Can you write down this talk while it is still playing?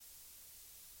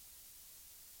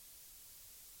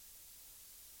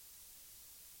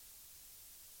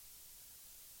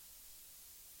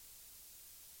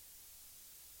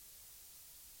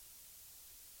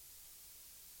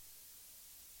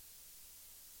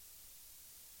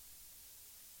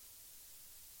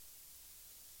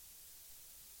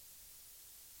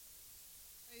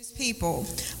those people.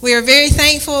 We are very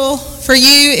thankful for you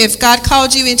if God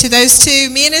called you into those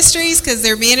two ministries, because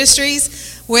they're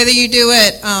ministries, whether you do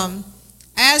it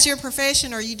as your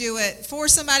profession or you do it for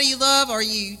somebody you love, or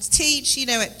you teach,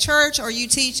 at church, or you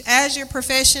teach as your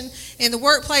profession in the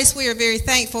workplace. We are very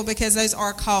thankful because those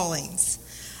are callings.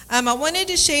 I wanted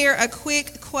to share a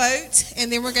quick quote,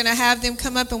 and then we're going to have them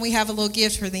come up and we have a little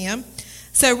gift for them.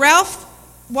 So Ralph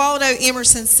Waldo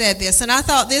Emerson said this, and I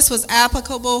thought this was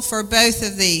applicable for both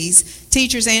of these,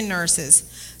 teachers and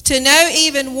nurses. To know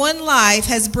even one life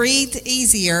has breathed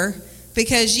easier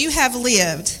because you have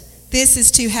lived. This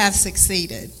is to have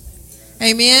succeeded.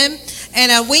 Amen.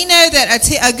 And we know that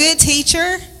a good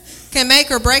teacher can make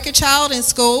or break a child in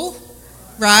school,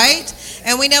 right?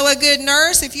 And we know a good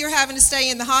nurse, if you're having to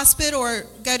stay in the hospital or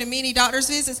go to many doctor's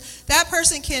visits, that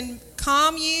person can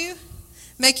calm you,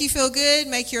 make you feel good,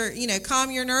 make your,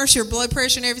 calm your nerves, your blood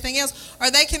pressure and everything else,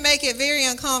 or they can make it very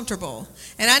uncomfortable.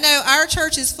 And I know our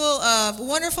church is full of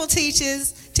wonderful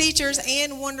teachers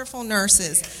and wonderful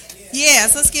nurses.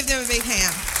 Yes, let's give them a big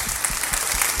hand.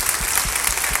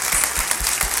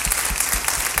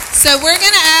 So we're going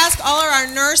to ask all of our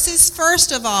nurses,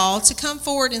 first of all, to come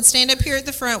forward and stand up here at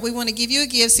the front. We want to give you a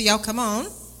gift, so y'all come on.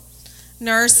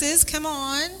 Nurses, come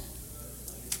on.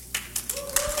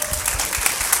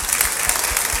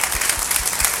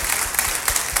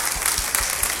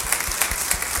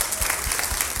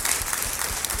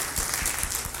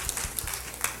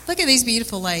 Look at these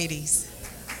beautiful ladies.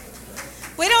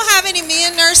 We don't have any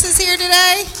men nurses here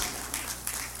today.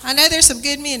 I know there's some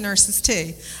good men nurses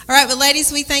too. All right, but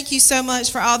ladies, we thank you so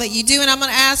much for all that you do. And I'm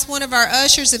going to ask one of our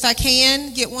ushers, if I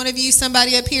can, get one of you,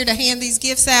 somebody up here to hand these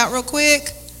gifts out real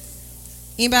quick.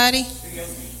 Anybody?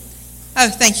 Oh,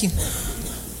 thank you.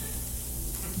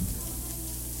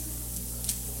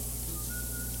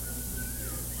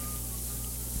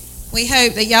 We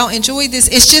hope that y'all enjoyed this.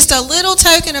 It's just a little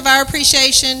token of our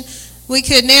appreciation. We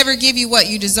could never give you what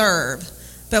you deserve,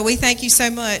 but we thank you so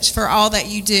much for all that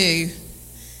you do.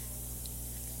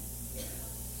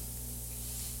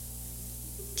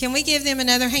 Can we give them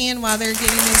another hand while they're getting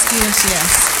these gifts?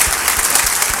 Yes.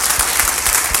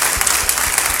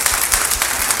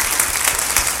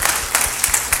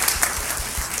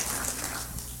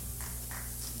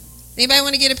 Anybody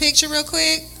want to get a picture real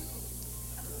quick?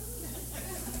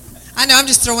 I know, I'm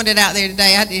just throwing it out there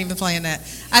today. I didn't even plan that.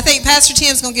 I think Pastor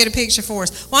Tim's going to get a picture for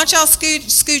us. Why don't y'all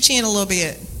scooch in a little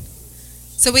bit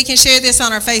so we can share this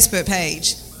on our Facebook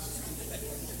page.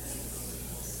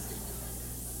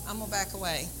 I'm going to back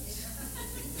away.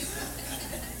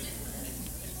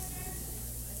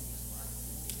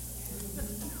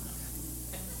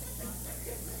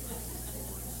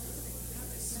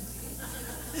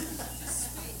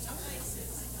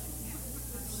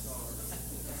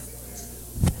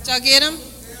 Did y'all get them?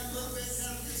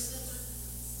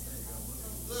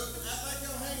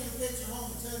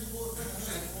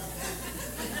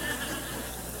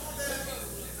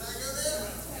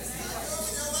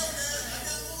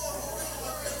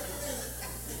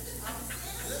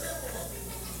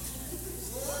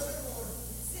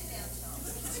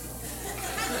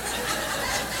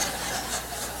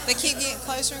 They keep getting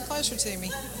closer and closer to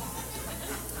me.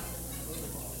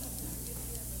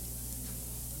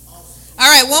 All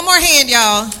right, one more hand,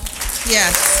 y'all.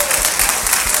 Yes.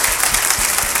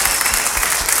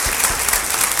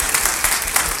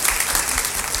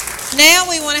 Now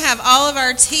we want to have all of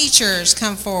our teachers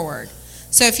come forward.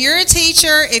 So if you're a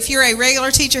teacher, if you're a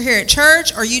regular teacher here at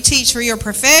church, or you teach for your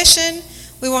profession,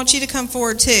 we want you to come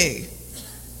forward too.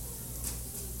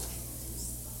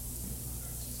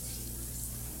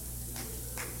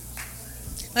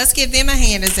 Let's give them a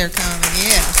hand as they're coming.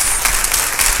 Yes.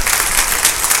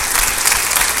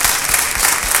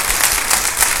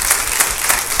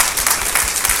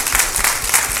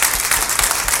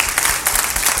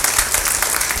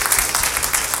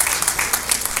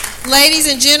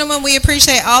 Ladies and gentlemen, we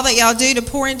appreciate all that y'all do to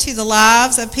pour into the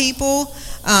lives of people.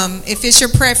 If it's your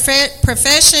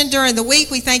profession during the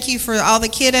week, we thank you for all the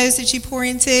kiddos that you pour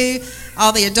into,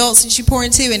 all the adults that you pour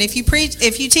into. And if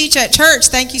you teach at church,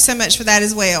 thank you so much for that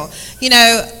as well. You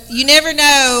never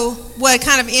know what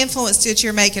kind of influence that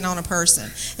you're making on a person.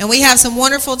 And we have some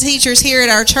wonderful teachers here at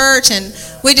our church, and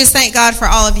we just thank God for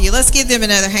all of you. Let's give them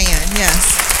another hand.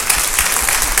 Yes.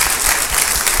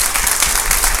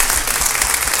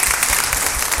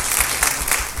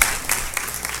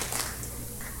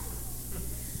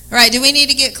 All right, do we need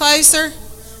to get closer?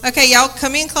 Okay, y'all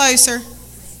come in closer.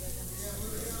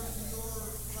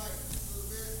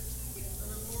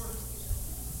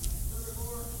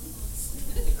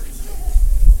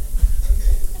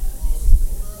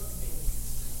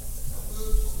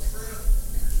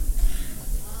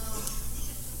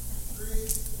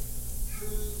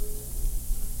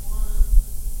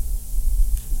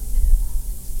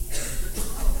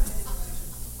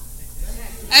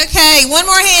 Okay, one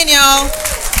more hand, y'all.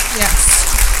 Yes.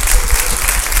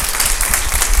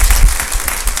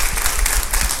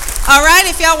 All right,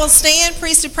 if y'all will stand,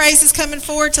 Priest of Praise is coming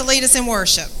forward to lead us in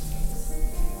worship.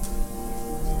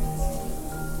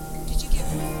 Did you get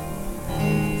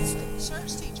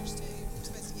church teachers too? You're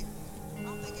supposed to get. I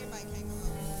don't think everybody came along.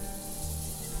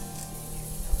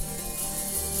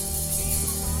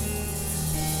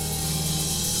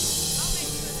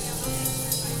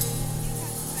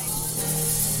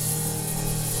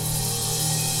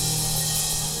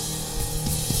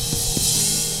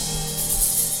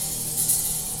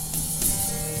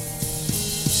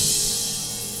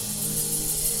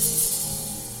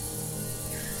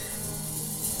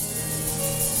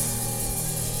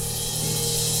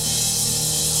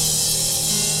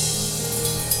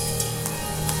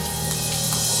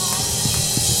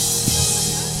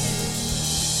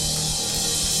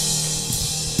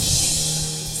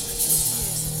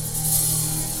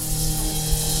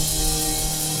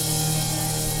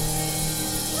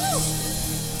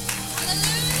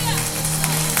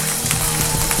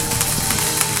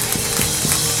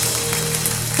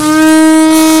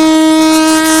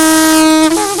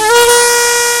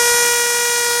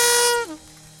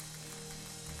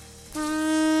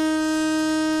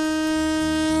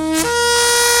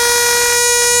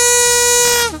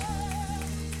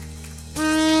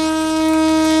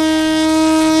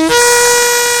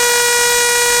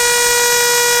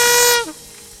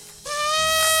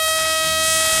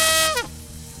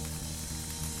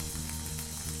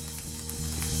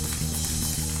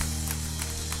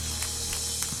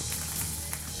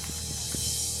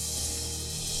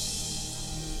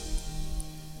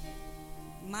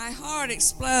 My heart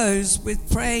explodes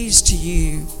with praise to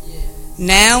you.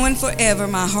 Now and forever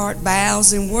my heart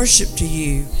bows in worship to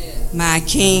you, my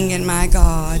King and my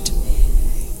God.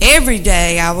 Every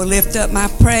day I will lift up my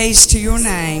praise to your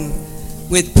name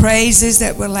with praises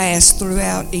that will last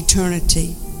throughout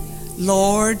eternity.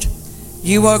 Lord,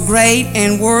 you are great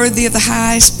and worthy of the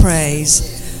highest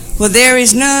praise, for there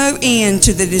is no end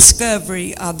to the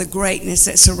discovery of the greatness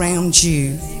that surrounds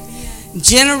you.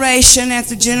 Generation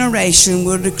after generation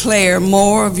will declare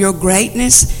more of your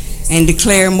greatness and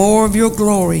declare more of your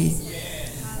glory.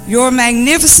 Your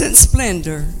magnificent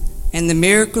splendor and the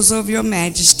miracles of your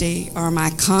majesty are my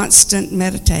constant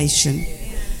meditation.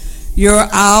 Your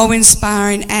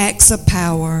awe-inspiring acts of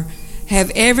power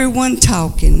have everyone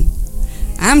talking.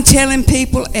 I'm telling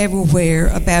people everywhere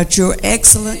about your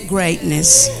excellent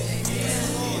greatness.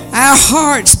 Our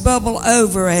hearts bubble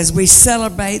over as we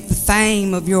celebrate the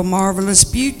fame of your marvelous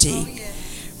beauty,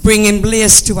 bringing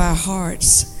bliss to our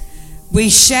hearts. We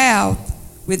shout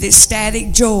with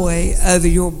ecstatic joy over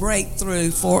your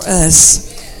breakthrough for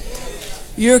us.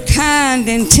 You're kind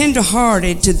and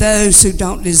tender-hearted to those who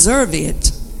don't deserve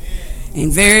it,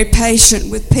 and very patient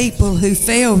with people who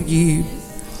fail you.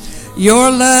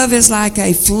 Your love is like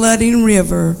a flooding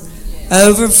river,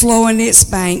 overflowing its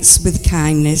banks with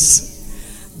kindness.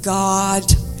 God,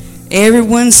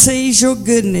 everyone sees your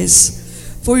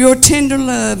goodness, for your tender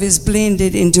love is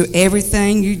blended into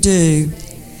everything you do.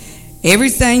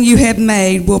 Everything you have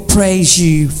made will praise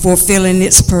you, fulfilling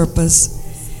its purpose,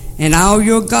 and all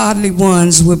your godly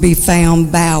ones will be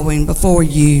found bowing before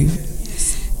you.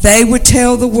 They will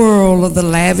tell the world of the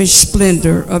lavish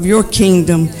splendor of your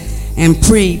kingdom and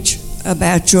preach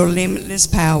about your limitless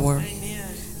power.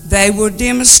 They will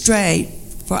demonstrate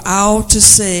for all to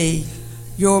see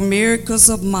your miracles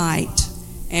of might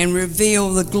and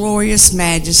reveal the glorious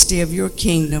majesty of your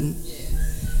kingdom.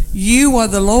 You are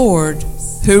the Lord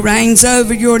who reigns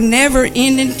over your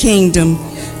never-ending kingdom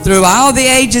through all the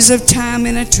ages of time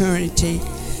and eternity.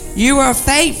 You are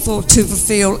faithful to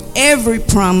fulfill every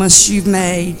promise you've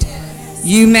made.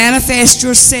 You manifest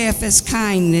yourself as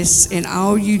kindness in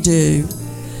all you do.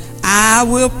 I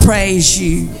will praise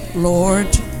you, Lord.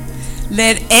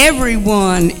 Let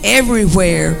everyone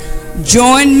everywhere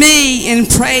join me in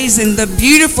praising the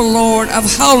beautiful Lord of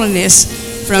holiness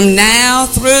from now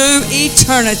through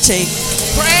eternity.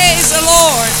 Praise the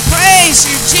Lord. Praise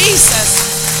you,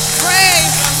 Jesus.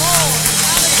 Praise the Lord.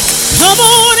 Come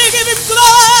on and give him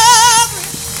glory.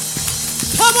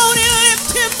 Come on and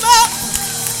lift him up.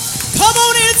 Come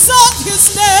on and exalt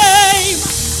his name.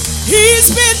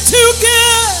 He's been too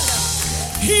good.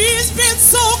 He's been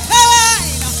so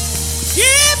kind.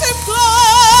 Give him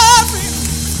glory.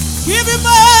 Give him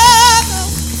honor.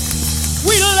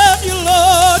 We love you,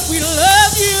 Lord. We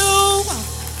love you.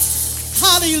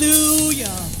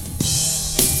 Hallelujah.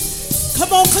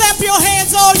 Come on, clap your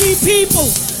hands, all ye people.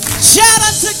 Shout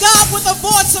unto God with a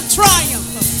voice of triumph.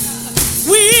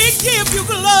 We give you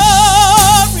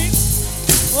glory.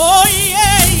 Oh,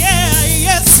 yeah, yeah,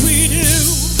 yes,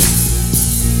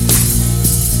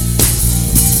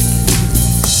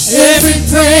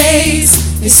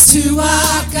 is to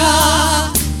our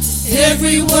God.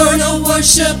 Every word of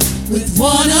worship with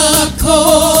one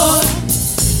accord.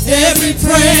 Every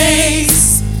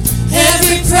praise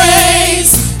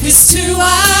is to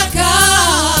our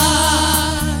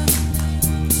God.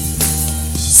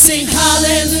 Sing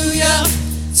hallelujah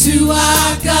to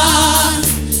our God.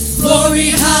 Glory,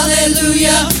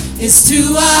 hallelujah is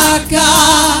to our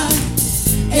God.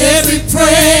 Every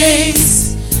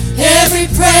praise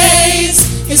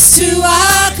is to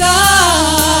our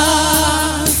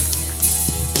God.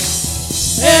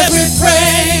 Every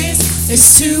praise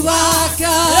is to our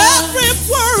God. Every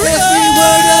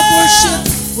word of worship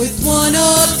with one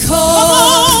accord. Come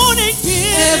on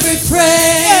again. Every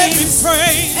praise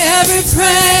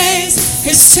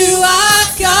is to our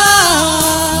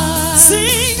God.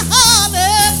 Sing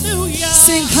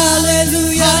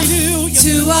hallelujah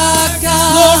to our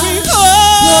God. Glory,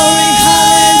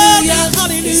 hallelujah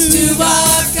is to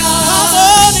our God. Come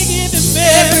on and give him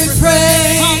every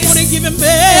praise.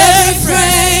 Every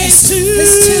praise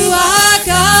is to our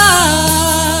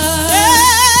God.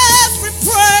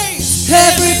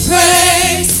 Every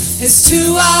praise is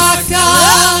to our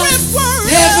God.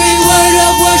 Every word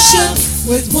of worship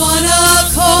with one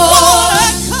accord.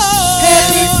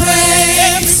 Every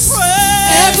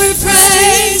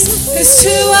praise is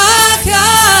to our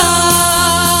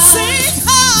God.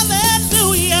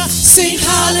 Sing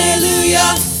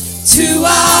hallelujah to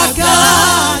our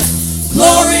God.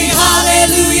 Glory,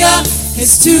 hallelujah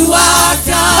is to our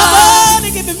God. Come on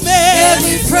and give him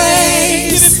every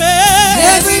praise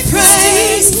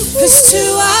is to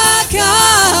our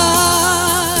God.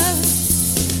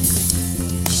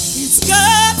 He's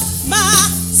God, my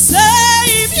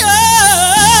Savior,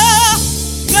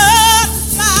 God,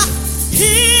 my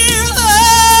healer,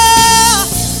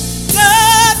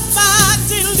 God, my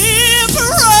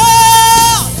deliverer.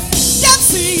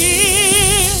 Yes, he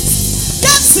is.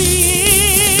 Yes, he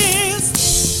is.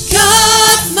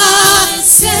 God, my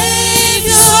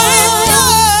Savior,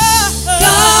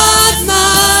 God,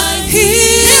 my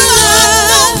healer,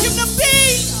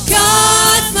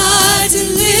 God, my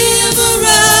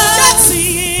deliverer. Yes, he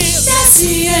is. Yes,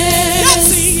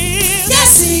 he is.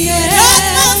 Yes, he is.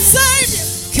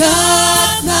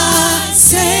 God, my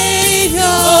Savior,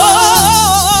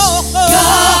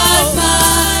 God,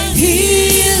 my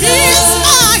healer,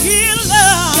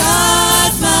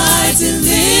 God, my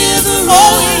deliverer.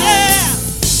 Oh, yeah.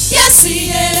 Yes, he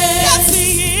is.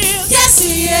 Yes,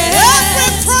 he is.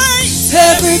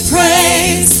 Every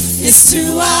praise is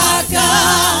to our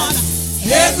God.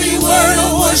 Every word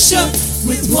of worship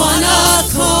with one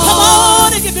accord. Come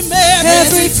on and give him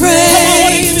every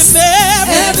praise.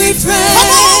 Every praise.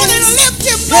 Come on and lift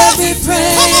him up. Every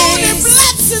praise. Come on and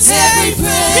bless his name.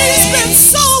 He's been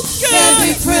so good.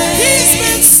 Every praise. He's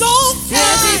been so good.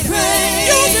 Every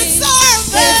praise. You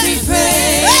deserve it. Every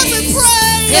praise. Every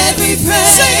praise. Every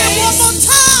praise. Sing it one more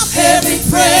time. Every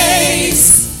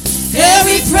praise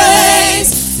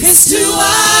is to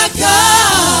our God.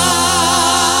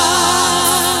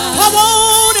 Come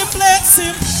on and bless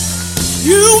him.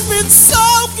 You've been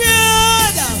so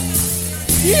good.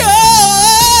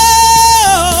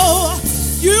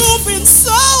 You've been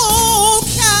so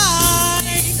kind.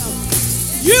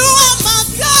 You are my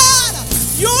God.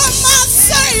 You're my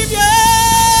Savior.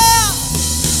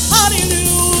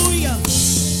 Hallelujah.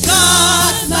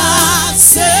 God, my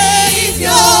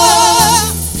Savior.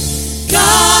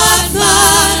 God,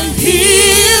 my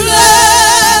healer.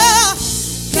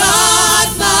 God,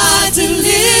 my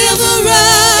deliverer.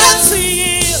 Yes,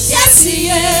 he is. Yes, he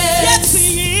is.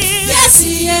 Yes,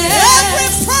 he is.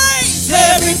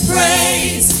 Every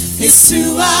praise is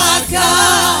to our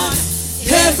God.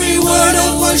 Every word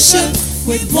of worship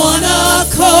with one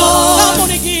accord. Come on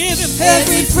and give him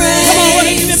every praise. Come on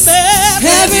and give him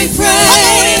every praise. Come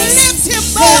on and lift him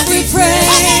up. Every praise.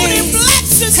 Come on and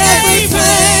bless his name.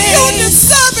 You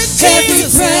deserve it, Jesus. Every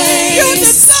praise. You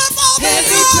deserve all the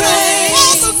honor,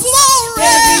 all the glory.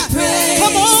 Every praise.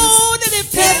 Come on and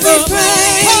lift him up.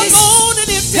 Come on and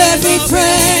lift him up. Every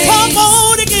praise. Come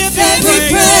on and give him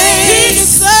every praise. He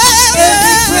deserves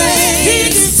it. He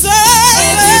deserves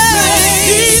it.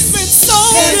 He's been so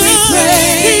good.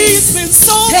 He's been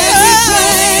so good.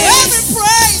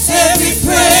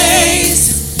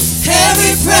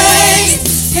 Every praise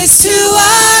is to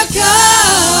our God.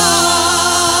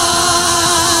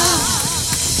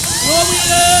 Lord, we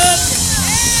love you.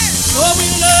 Lord, we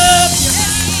love you.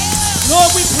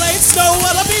 Lord, we place no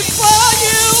other before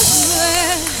you.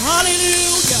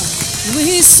 Hallelujah.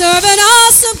 We serve an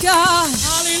awesome God.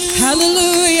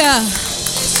 Hallelujah.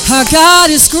 Our God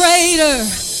is greater.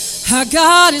 Our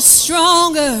God is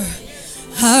stronger.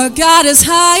 Our God is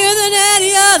higher than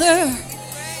any other.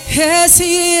 Yes,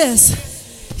 He is.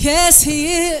 Yes,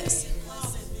 He is.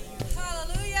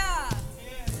 Hallelujah.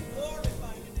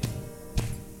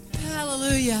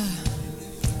 Hallelujah.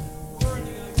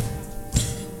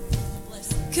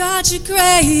 God, you're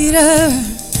greater.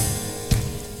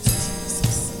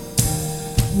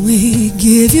 We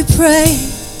give you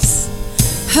praise.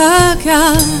 Our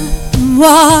God,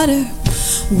 water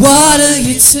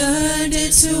you turned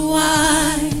into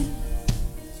wine.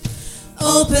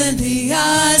 Open the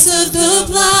eyes of the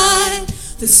blind.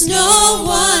 There's no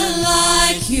one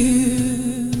like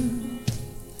you.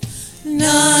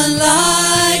 None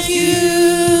like you.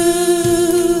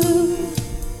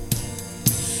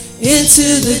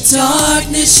 Into the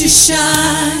darkness you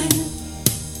shine.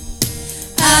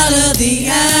 Out of the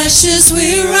ashes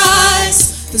we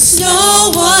rise. There's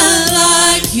no one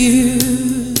like you.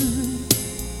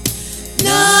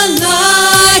 None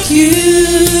like you.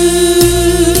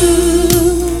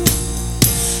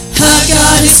 Our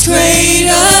God is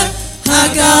greater. Our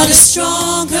God is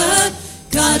stronger.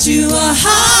 God, you are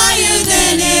higher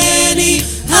than any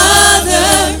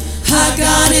other. Our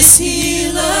God is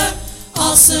healer.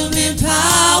 Awesome in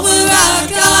power, our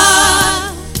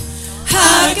God.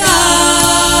 Our God.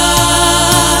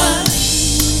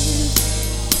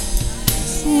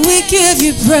 We give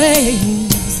you praise.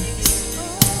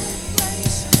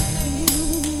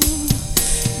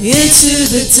 Into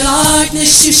the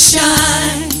darkness you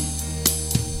shine.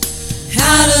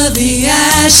 Out of the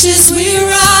ashes we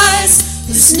rise.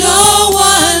 There's no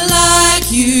one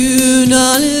like you,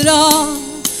 none at all,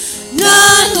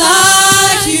 none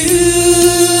like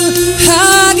you.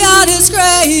 Our God is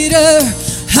greater.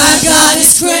 Our God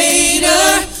is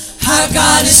greater. Our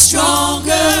God is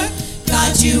stronger.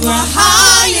 God, you are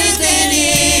higher than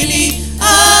any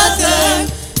other.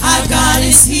 Our God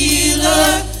is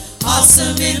healer.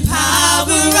 Awesome in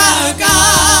power, our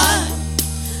God.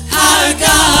 Our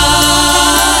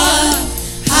God.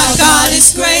 Our God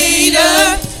is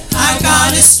greater. Our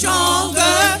God is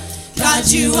stronger. God,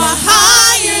 you are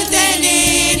higher than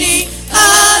any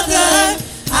other.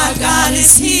 Our God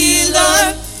is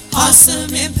healer.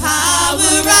 Awesome in power,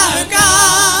 our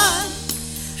God.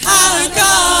 Our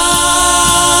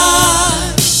God.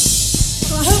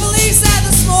 Well, who believes that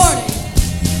this morning?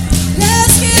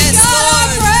 Let's give God our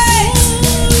praise.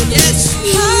 Yes. I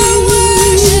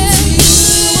worship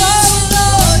you, oh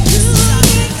Lord.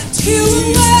 You are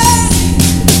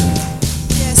worthy.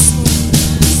 Yes, Lord.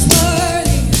 He's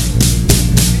worthy.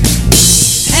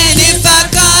 And if our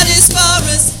God is for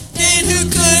us, then who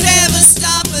could ever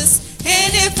stop us?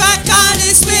 And if our God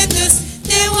is with us,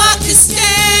 then what could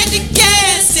stand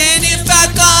against? And if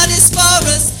our God is for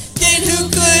us, then who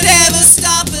could ever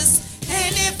stop us?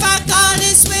 And if our God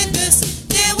is with us,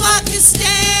 then what could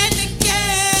stand against?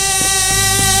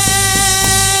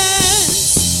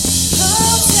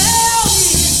 Oh, tell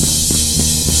me.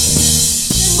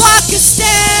 What could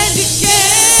stand against?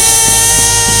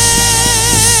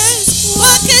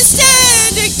 What could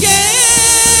stand against?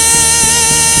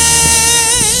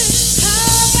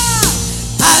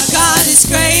 Our God is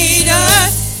greater.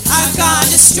 Our God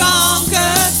is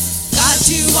stronger. God,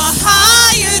 you are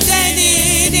higher than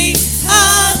any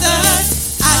other.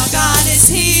 Our God is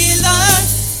healer.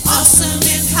 Awesome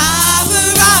in power,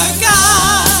 our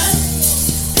God.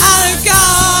 Our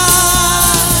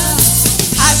God.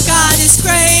 Our God is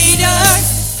greater.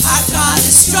 Our God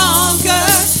is stronger.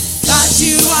 God,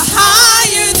 you are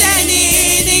higher than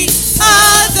any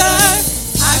other.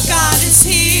 Our God is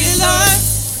healer.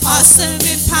 Awesome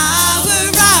in power,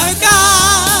 our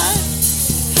God.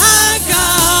 Our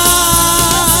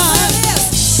God.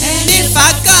 And if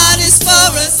our God is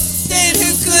for us, then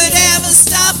who could ever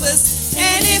stop us?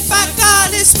 And if our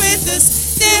God is with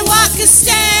us, then what could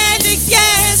stand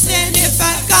against? And if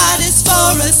our God is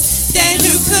for us, then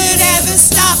who could ever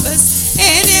stop us?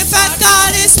 And if our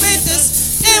God is with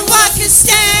us, then what could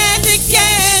stand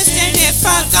against? And if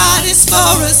our God is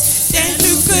for us, then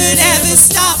who could ever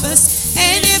stop us?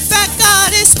 And if our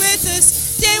God is with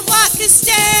us, then what could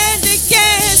stand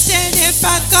against? And if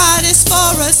our God is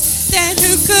for us, then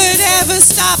who could ever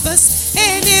stop us?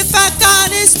 And if our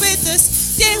God is with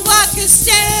us, then what could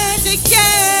stand against?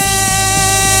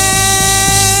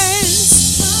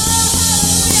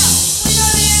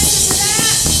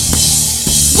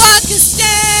 What could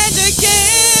stand against?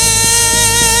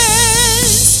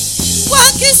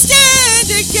 What could stand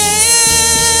against?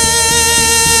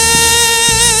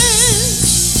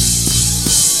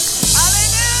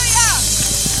 Hallelujah!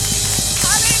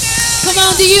 Hallelujah! Come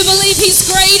on, do you believe He's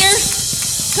greater?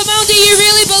 Come on, do you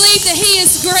really believe that He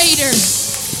is greater?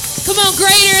 Come on,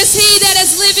 greater is he that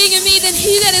is living in me than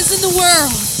he that is in the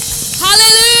world.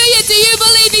 Hallelujah. Do you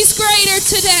believe he's greater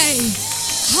today?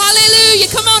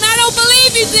 Hallelujah. Come on, I don't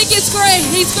believe you think it's great.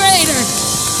 He's greater.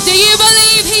 Do you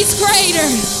believe he's greater?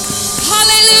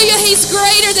 Hallelujah. He's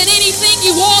greater than anything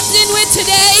you walked in with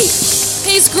today.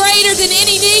 He's greater than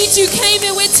any need you came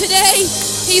in with today.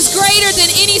 He's greater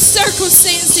than any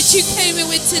circumstance that you came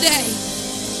in with today.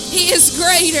 He is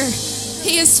greater.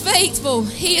 He is faithful.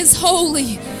 He is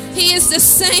holy. He is the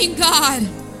same God.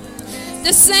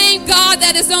 The same God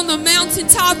that is on the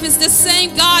mountaintop is the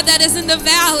same God that is in the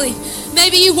valley.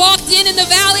 Maybe you walked in the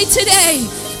valley today,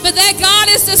 but that God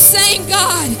is the same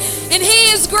God. And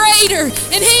he is greater,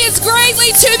 and he is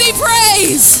greatly to be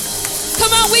praised.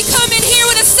 Come on, we come in here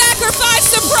with a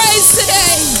sacrifice of praise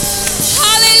today.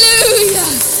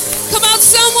 Hallelujah. Come on,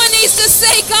 someone needs to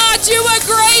say, God, you are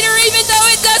greater even though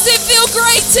it doesn't feel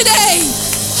great today.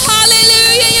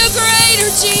 Hallelujah, you're greater,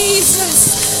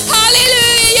 Jesus.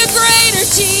 Hallelujah, you're greater,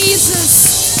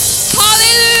 Jesus.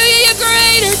 Hallelujah, you're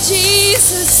greater,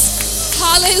 Jesus.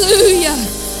 Hallelujah.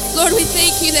 Lord, we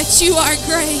thank you that you are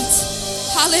great.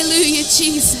 Hallelujah,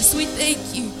 Jesus. We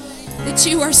thank you that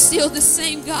you are still the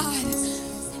same God.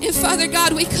 And Father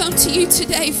God, we come to you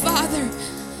today, Father.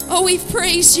 Oh, we've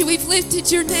praised you. We've lifted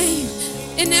your name.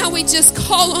 And now we just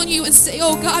call on you and say,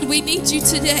 oh God, we need you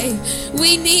today.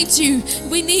 We need you.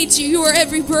 We need you. You are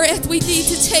every breath we need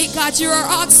to take, God. You're our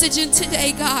oxygen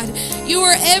today, God. You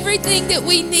are everything that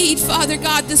we need, Father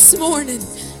God, this morning.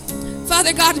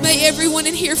 Father God, may everyone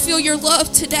in here feel your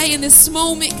love today in this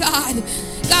moment, God.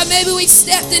 God, maybe we've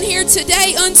stepped in here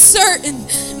today uncertain.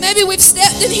 Maybe we've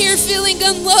stepped in here feeling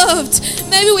unloved.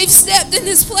 Maybe we've stepped in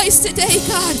this place today,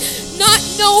 God, not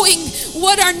knowing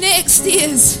what our next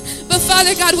is. But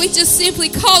Father God, we just simply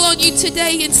call on you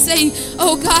today and say,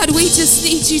 oh God, we just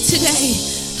need you today.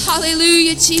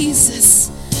 Hallelujah, Jesus.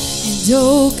 And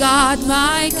oh God,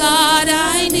 my God,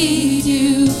 I need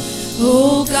you.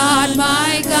 Oh God,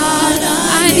 my God,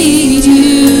 I need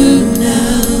you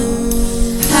now.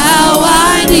 How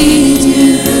I need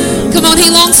you. Come on, he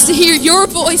longs to hear your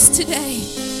voice today.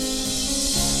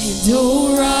 And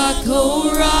oh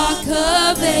rock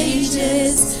of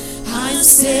ages, I'm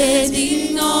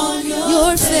standing on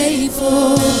your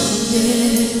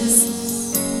faithfulness.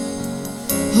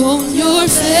 On your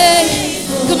faith.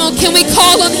 Come on, can we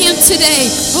call on him today?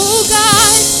 Oh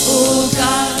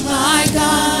God, my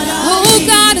God, oh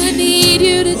God, I need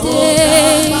you today. Oh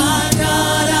God, my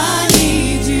God, I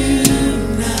need you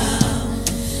now.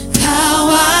 How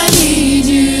I need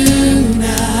you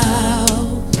now.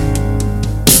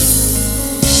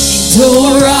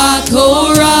 And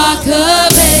oh rock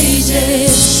of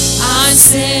ages, I'm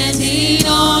standing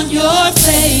on your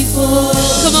faithful.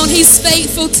 Come on, he's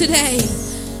faithful today.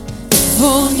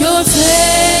 On your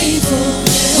faithful.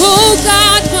 Oh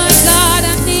God, my God,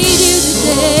 I need you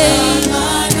today. Oh God,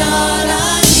 my God,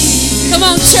 I need you. Come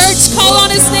on, church, call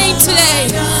on his name today.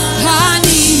 I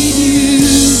need you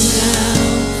now.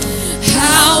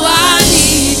 How I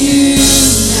need you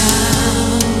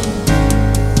now.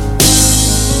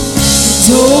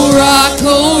 Oh rock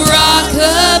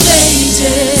of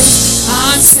ages,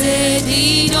 I'm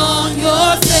standing on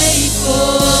your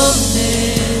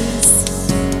faithfulness.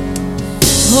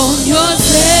 On your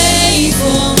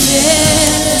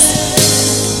faithfulness.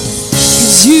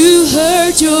 'Cause you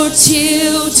heard your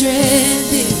children,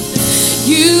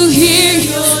 you hear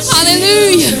your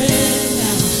hallelujah.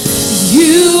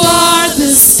 You are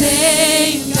the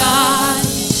same God.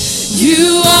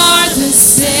 You are the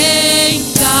same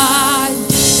God.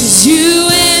 'Cause you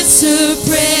answer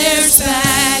prayers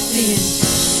back then,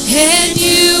 and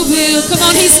you will. Come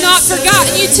on, he's not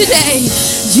forgotten you today.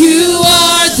 You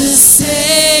are the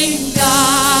same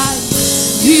God.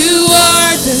 You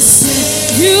are the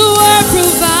same. You are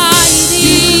providing.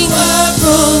 You are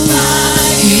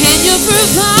providing. And you're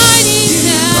providing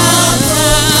now.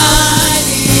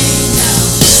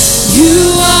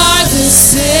 You are the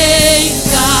same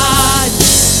God.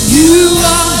 You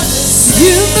are the same.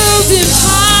 You moved in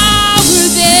power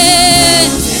then.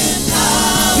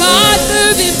 God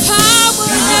move in power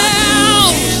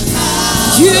now.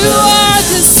 You are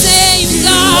the same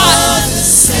God.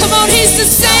 Come on, he's the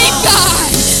same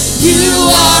God. You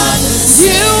are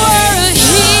a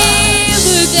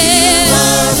healer then.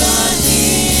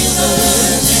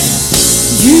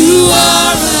 You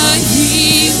are a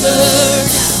healer.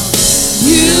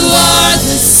 You are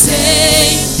the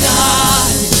same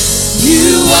God.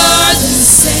 You are the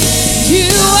same. You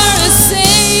are a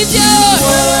Savior. You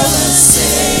are a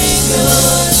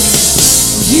Savior.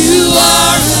 You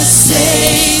are a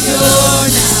Savior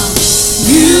now.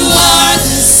 You are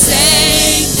the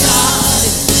same God.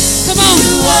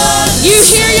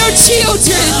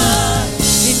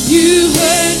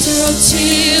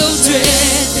 children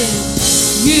then.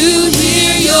 You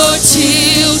hear your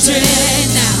children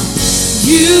now.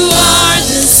 You are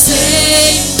the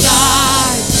same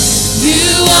God.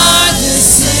 You are the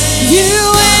same. You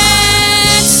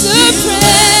answer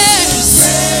prayers,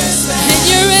 and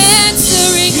you're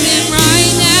answering them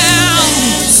right now.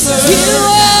 You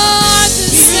are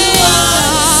the same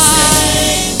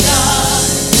God.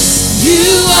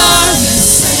 You are the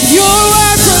same. You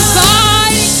are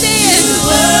providing then,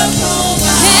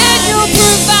 and you'll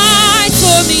provide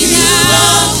for me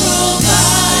now.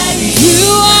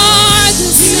 You are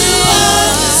the same.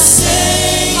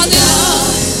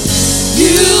 Hallelujah.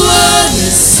 You are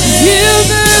the same. You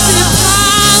move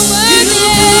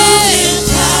in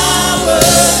power.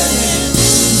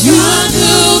 You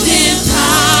move in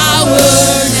power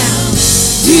now.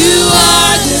 You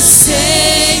are the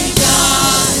same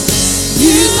God.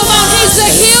 You come on, He's a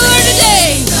healer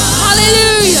today.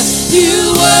 Hallelujah.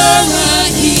 You were a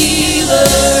healer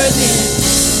then.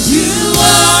 You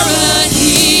are a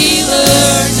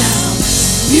healer now.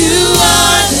 You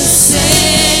are the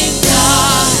same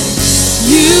God.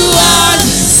 You are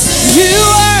the same. You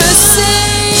are a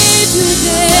Savior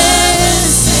then.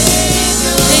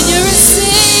 And you're a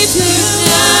Savior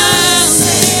now.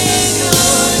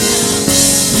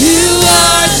 You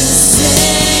are the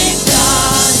same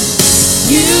God.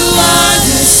 You are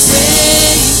the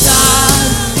same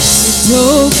God. And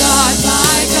oh God,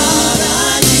 my God,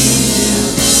 I need you.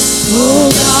 Oh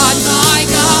God, my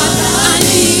God, I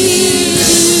need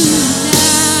you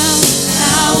now.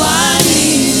 Now I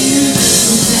need you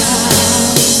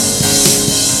now.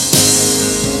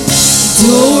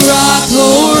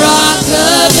 Oh rock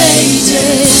of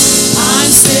ages,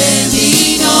 I'm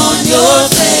standing on your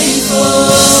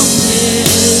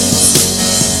faithfulness.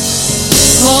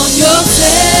 On your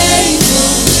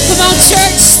faithfulness. Come on,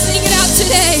 church, sing it out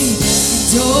today.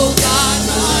 And oh God,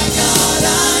 my God,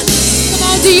 I need you. Come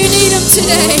on, do you need Him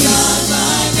today? Oh God,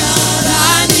 my God,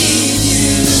 I need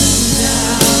you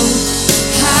now.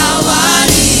 How I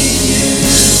need you.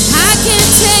 I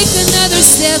can't take another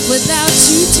step without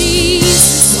you,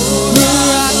 Jesus. Oh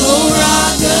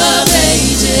rock of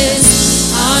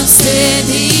ages, I'm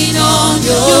standing on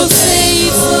your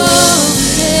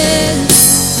faithfulness.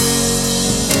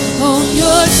 On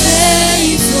your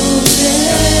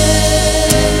faithfulness.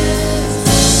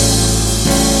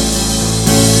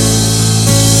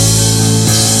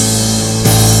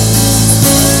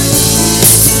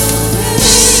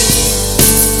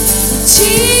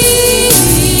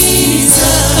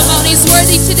 Jesus. Come on, He's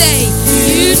worthy today.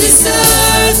 You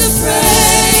deserve the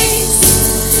praise,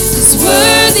 'cause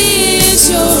worthy is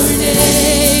your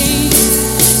name.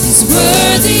 'Cause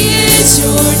worthy is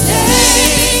your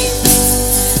name,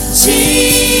 Jesus.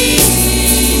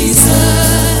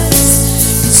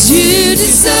 'Cause you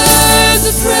deserve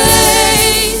the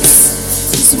praise.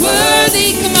 'Cause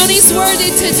worthy, come on, He's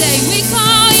worthy today. We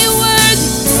call you worthy.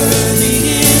 Worthy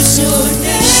is your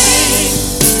name,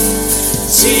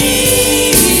 Jesus.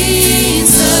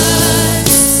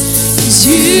 'Cause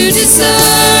you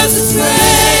deserve the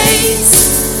praise.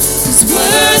 'Cause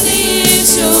worthy is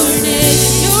your name.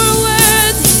 You're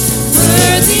worthy.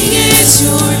 Worthy is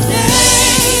your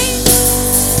name,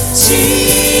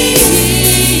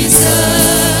 Jesus.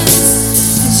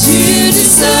 'Cause you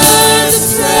deserve the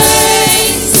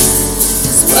praise.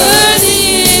 'Cause worthy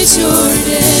is your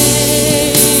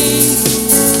name.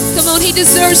 Come on, He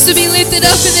deserves to be lifted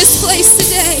up in this place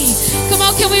today. Come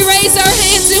on, can we raise our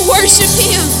hands and worship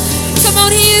Him? Come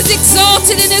on, He is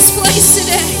exalted in this place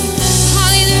today.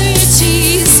 Hallelujah,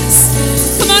 Jesus.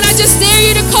 Come on, I just dare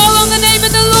you to call on the name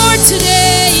of the Lord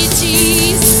today,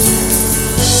 Jesus.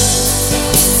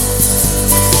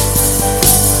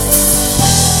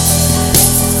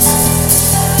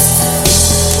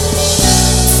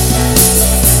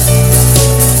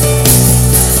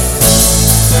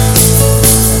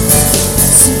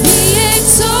 So be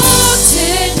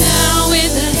exalted now in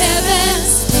the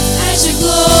heavens as your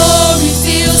glory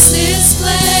fills this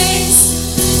place.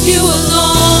 You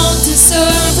alone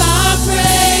deserve our praise.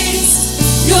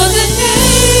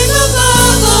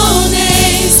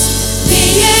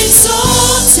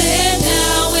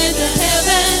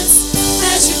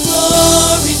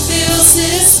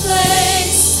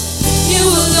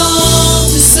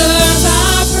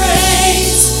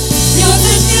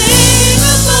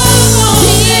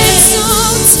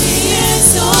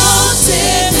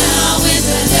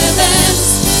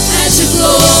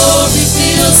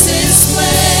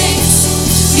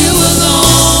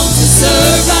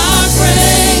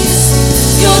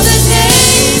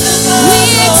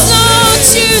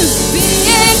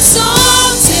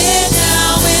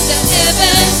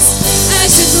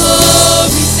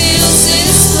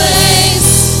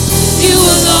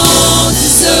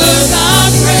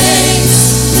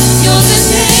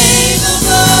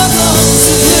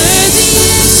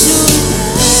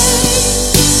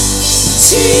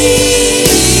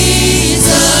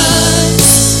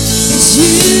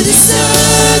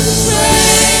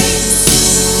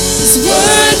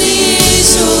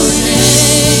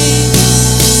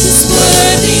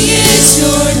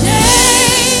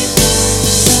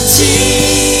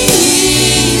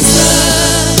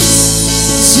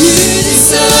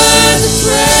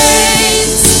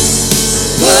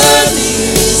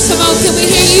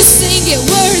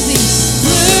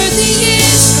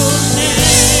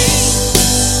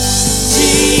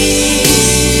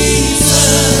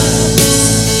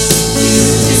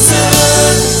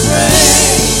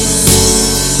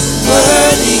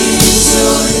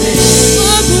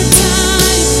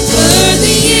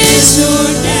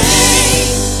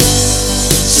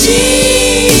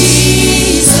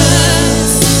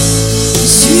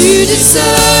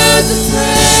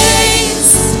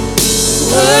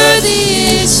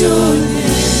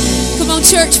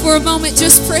 church for a moment.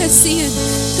 Just press in.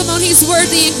 Come on, He's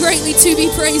worthy and greatly to be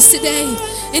praised today.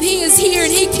 And He is here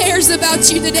and He cares about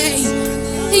you today.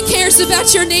 He cares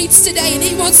about your needs today and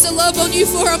He wants to love on you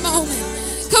for a moment.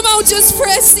 Come on, just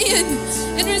press in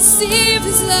and receive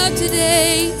His love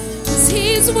today. 'Cause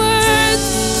He's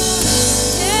worthy.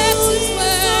 Yes, He's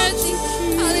worthy.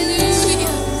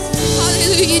 Hallelujah.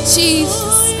 Hallelujah,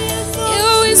 Jesus.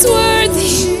 Oh, He's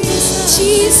worthy.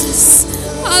 Jesus.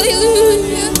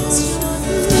 Hallelujah.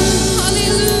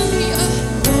 Hallelujah.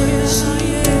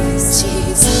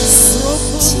 Jesus.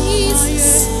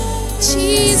 Jesus.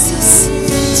 Jesus.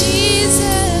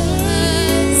 Jesus.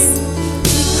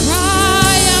 We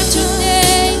cry out your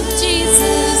name,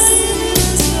 Jesus.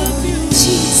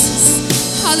 Jesus.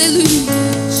 Hallelujah.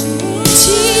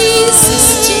 Jesus.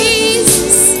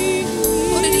 Jesus.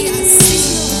 What did He say?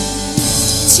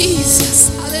 Jesus.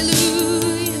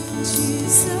 Hallelujah.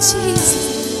 Jesus.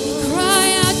 We cry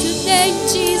out your name,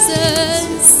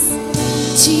 Jesus.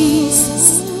 Jesus.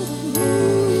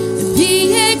 Be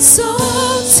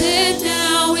exalted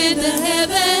now in the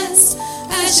heavens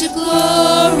as your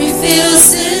glory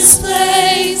fills this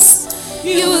place.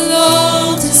 You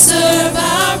alone deserve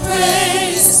our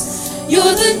praise.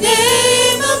 You're the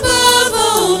name above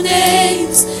all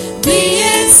names. Be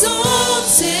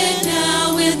exalted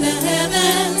now in the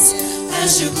heavens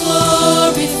as your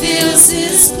glory fills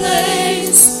this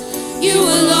place. You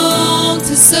alone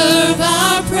deserve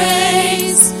our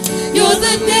praise. You're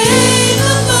the name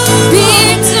above all names. Be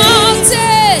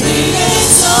exalted. Be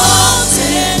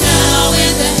exalted now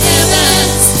in the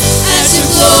heavens as your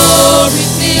glory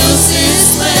fills this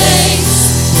place.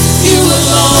 You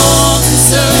alone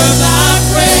deserve our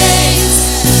praise.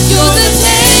 You're the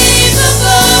name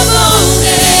above all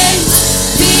names.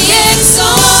 Be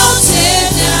exalted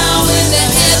now in the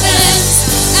heavens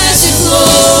as your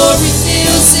glory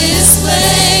fills this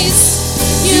place.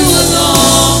 You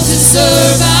alone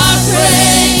deserve our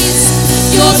praise.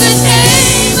 You're the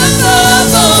name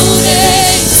above all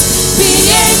names. Be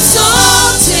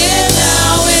exalted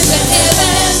now in the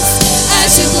heavens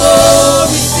as your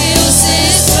glory fills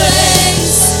this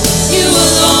place. You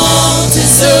alone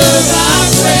deserve our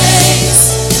praise.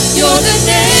 You're the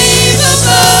name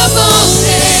above all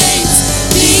names.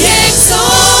 Be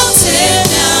exalted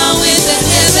now in the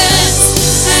heavens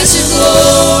as your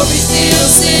glory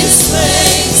fills this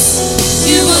place.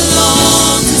 You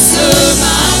alone deserve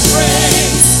our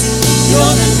praise.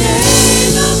 You're the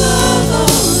name above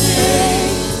all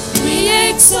names. Be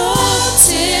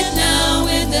exalted now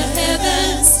in the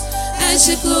heavens as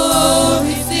your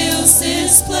glory fills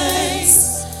this place.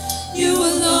 You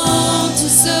alone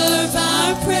deserve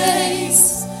our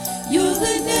praise. You're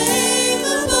the name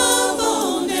above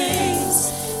all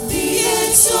names. Be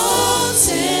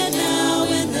exalted now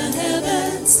in the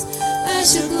heavens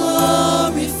as your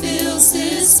glory fills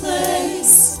this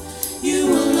place.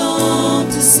 You alone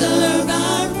deserve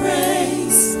our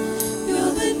praise.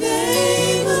 You're the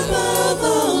name above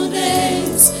all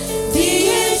names. Be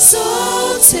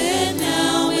exalted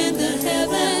now in the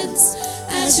heavens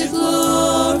as your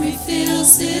glory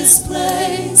fills this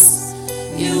place.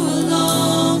 You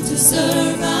alone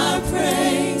deserve our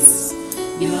praise.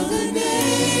 You're the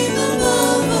name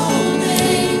above all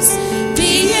names.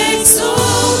 Be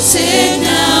exalted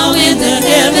now in the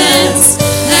heavens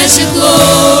as your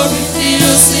glory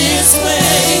fills this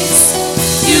place.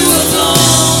 You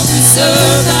alone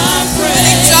deserve our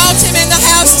praise. Exalt Him in the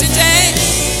house today.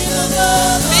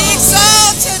 Be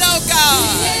exalted, oh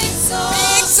God. Be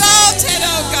exalted,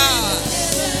 oh God.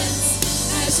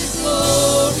 As your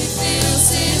glory fills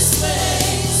this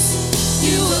place,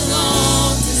 you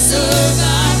alone deserve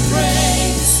our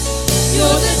praise.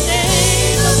 You're the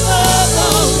name above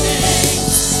all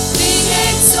names. Be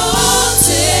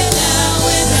exalted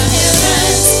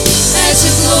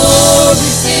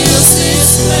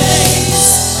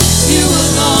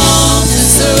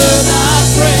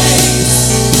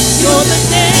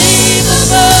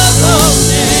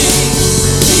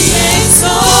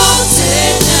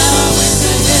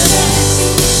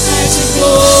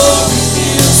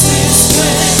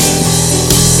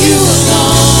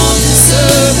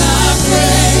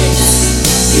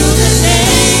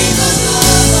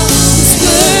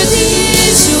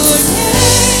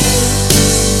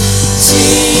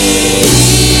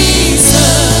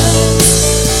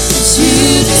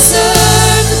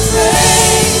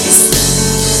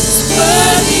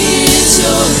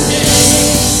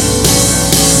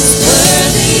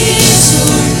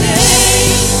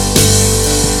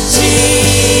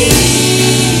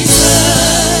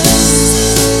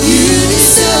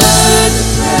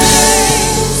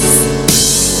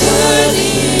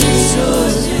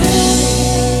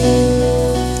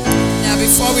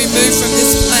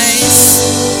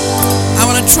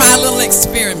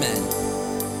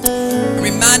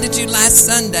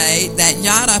Sunday that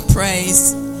Yada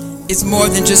praise is more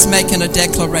than just making a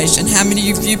declaration. How many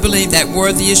of you believe that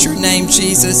worthy is your name,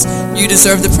 Jesus? You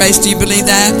deserve the praise. Do you believe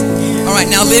that? All right,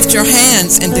 now lift your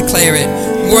hands and declare it.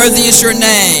 Worthy is your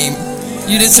name.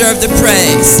 You deserve the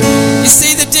praise. You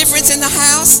see the difference in the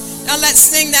house? Now let's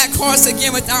sing that chorus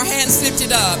again with our hands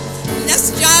lifted up. Let's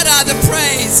Yada the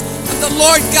praise of the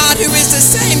Lord God, who is the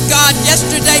same God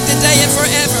yesterday, today, and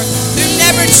forever, who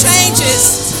never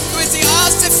changes, who is the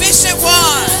all-sufficient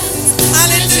one.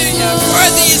 Hallelujah.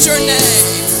 Worthy is your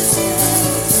name.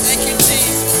 Thank you,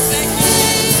 Jesus. Thank you,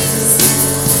 Jesus.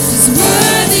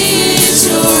 Worthy is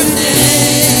your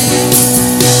name.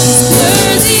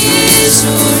 Worthy is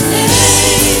your name.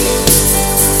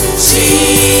 Jesus,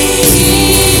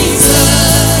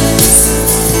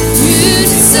 you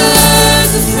deserve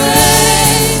the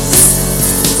praise.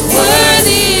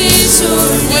 Worthy is your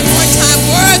name. One more time.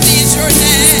 Worthy is your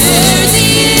name. Worthy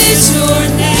is your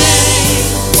name.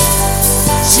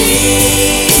 Jesus,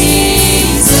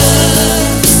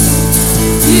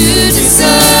 you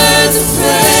deserve the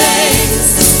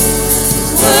praise.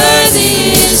 Worthy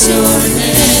is your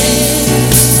name.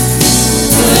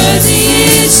 Worthy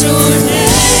is your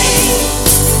name.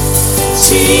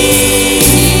 Jesus,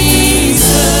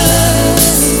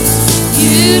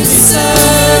 you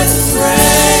deserve the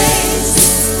praise.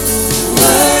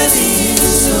 Worthy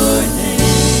is your name.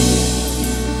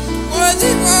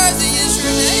 Worthy, worthy is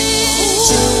your name.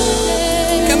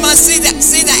 Come on, see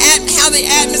how the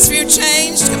atmosphere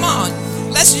changed? Come on.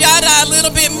 Let's yada a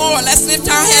little bit more. Let's lift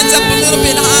our hands up a little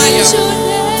bit higher.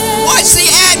 Watch the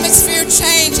atmosphere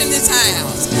change in this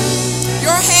house.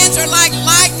 Your hands are like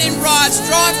lightning rods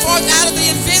drawing forth out of the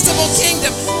invisible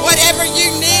kingdom whatever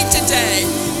you need today.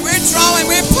 We're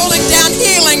pulling down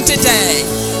healing today.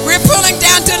 We're pulling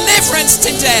down deliverance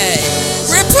today.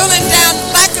 We're pulling down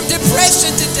lack of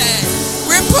depression today.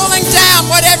 We're pulling down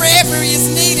whatever is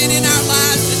needed in our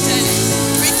lives today.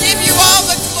 We give you all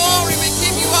the glory. We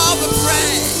give you all the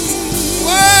praise.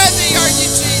 Worthy are you,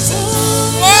 Jesus.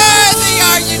 Worthy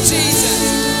are you, Jesus.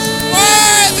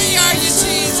 Worthy are you,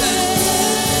 Jesus.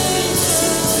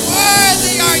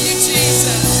 Worthy are you,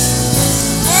 Jesus.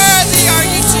 Worthy are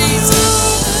you, Jesus.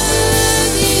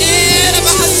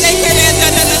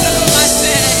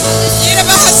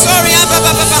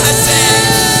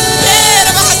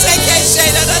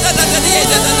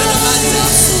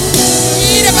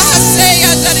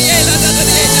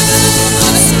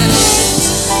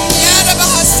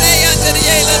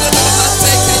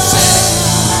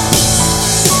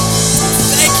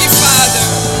 Thank you, Father.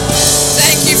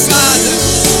 Thank you, Father.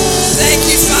 Thank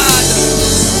you, Father.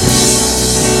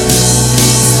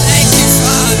 Thank you,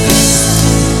 Father.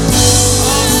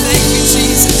 Oh, thank you,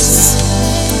 Jesus.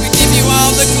 We give you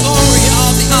all the glory,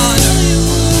 all the honor.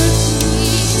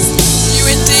 You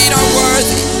indeed are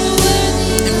worthy.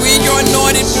 And we, your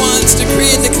anointed ones,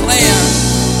 decree and declare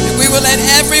that we will let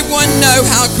everyone know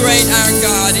how great our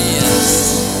God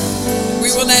is. We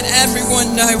will let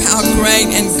everyone know how great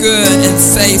and good and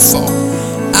faithful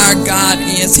our God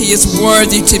is. He is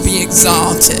worthy to be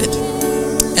exalted.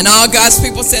 And all God's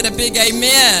people said a big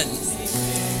amen.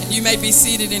 And you may be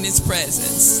seated in his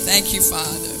presence. Thank you,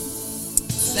 Father.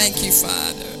 Thank you,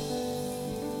 Father.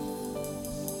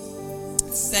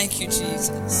 Thank you,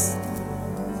 Jesus.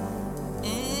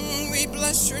 We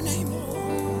bless your name, Lord.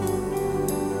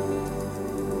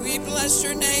 We bless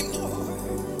your name, Lord.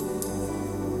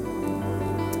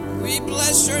 We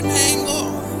bless your name,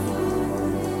 Lord.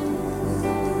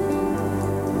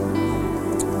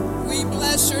 We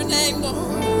bless your name,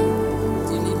 Lord.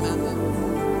 Do you need my Bible?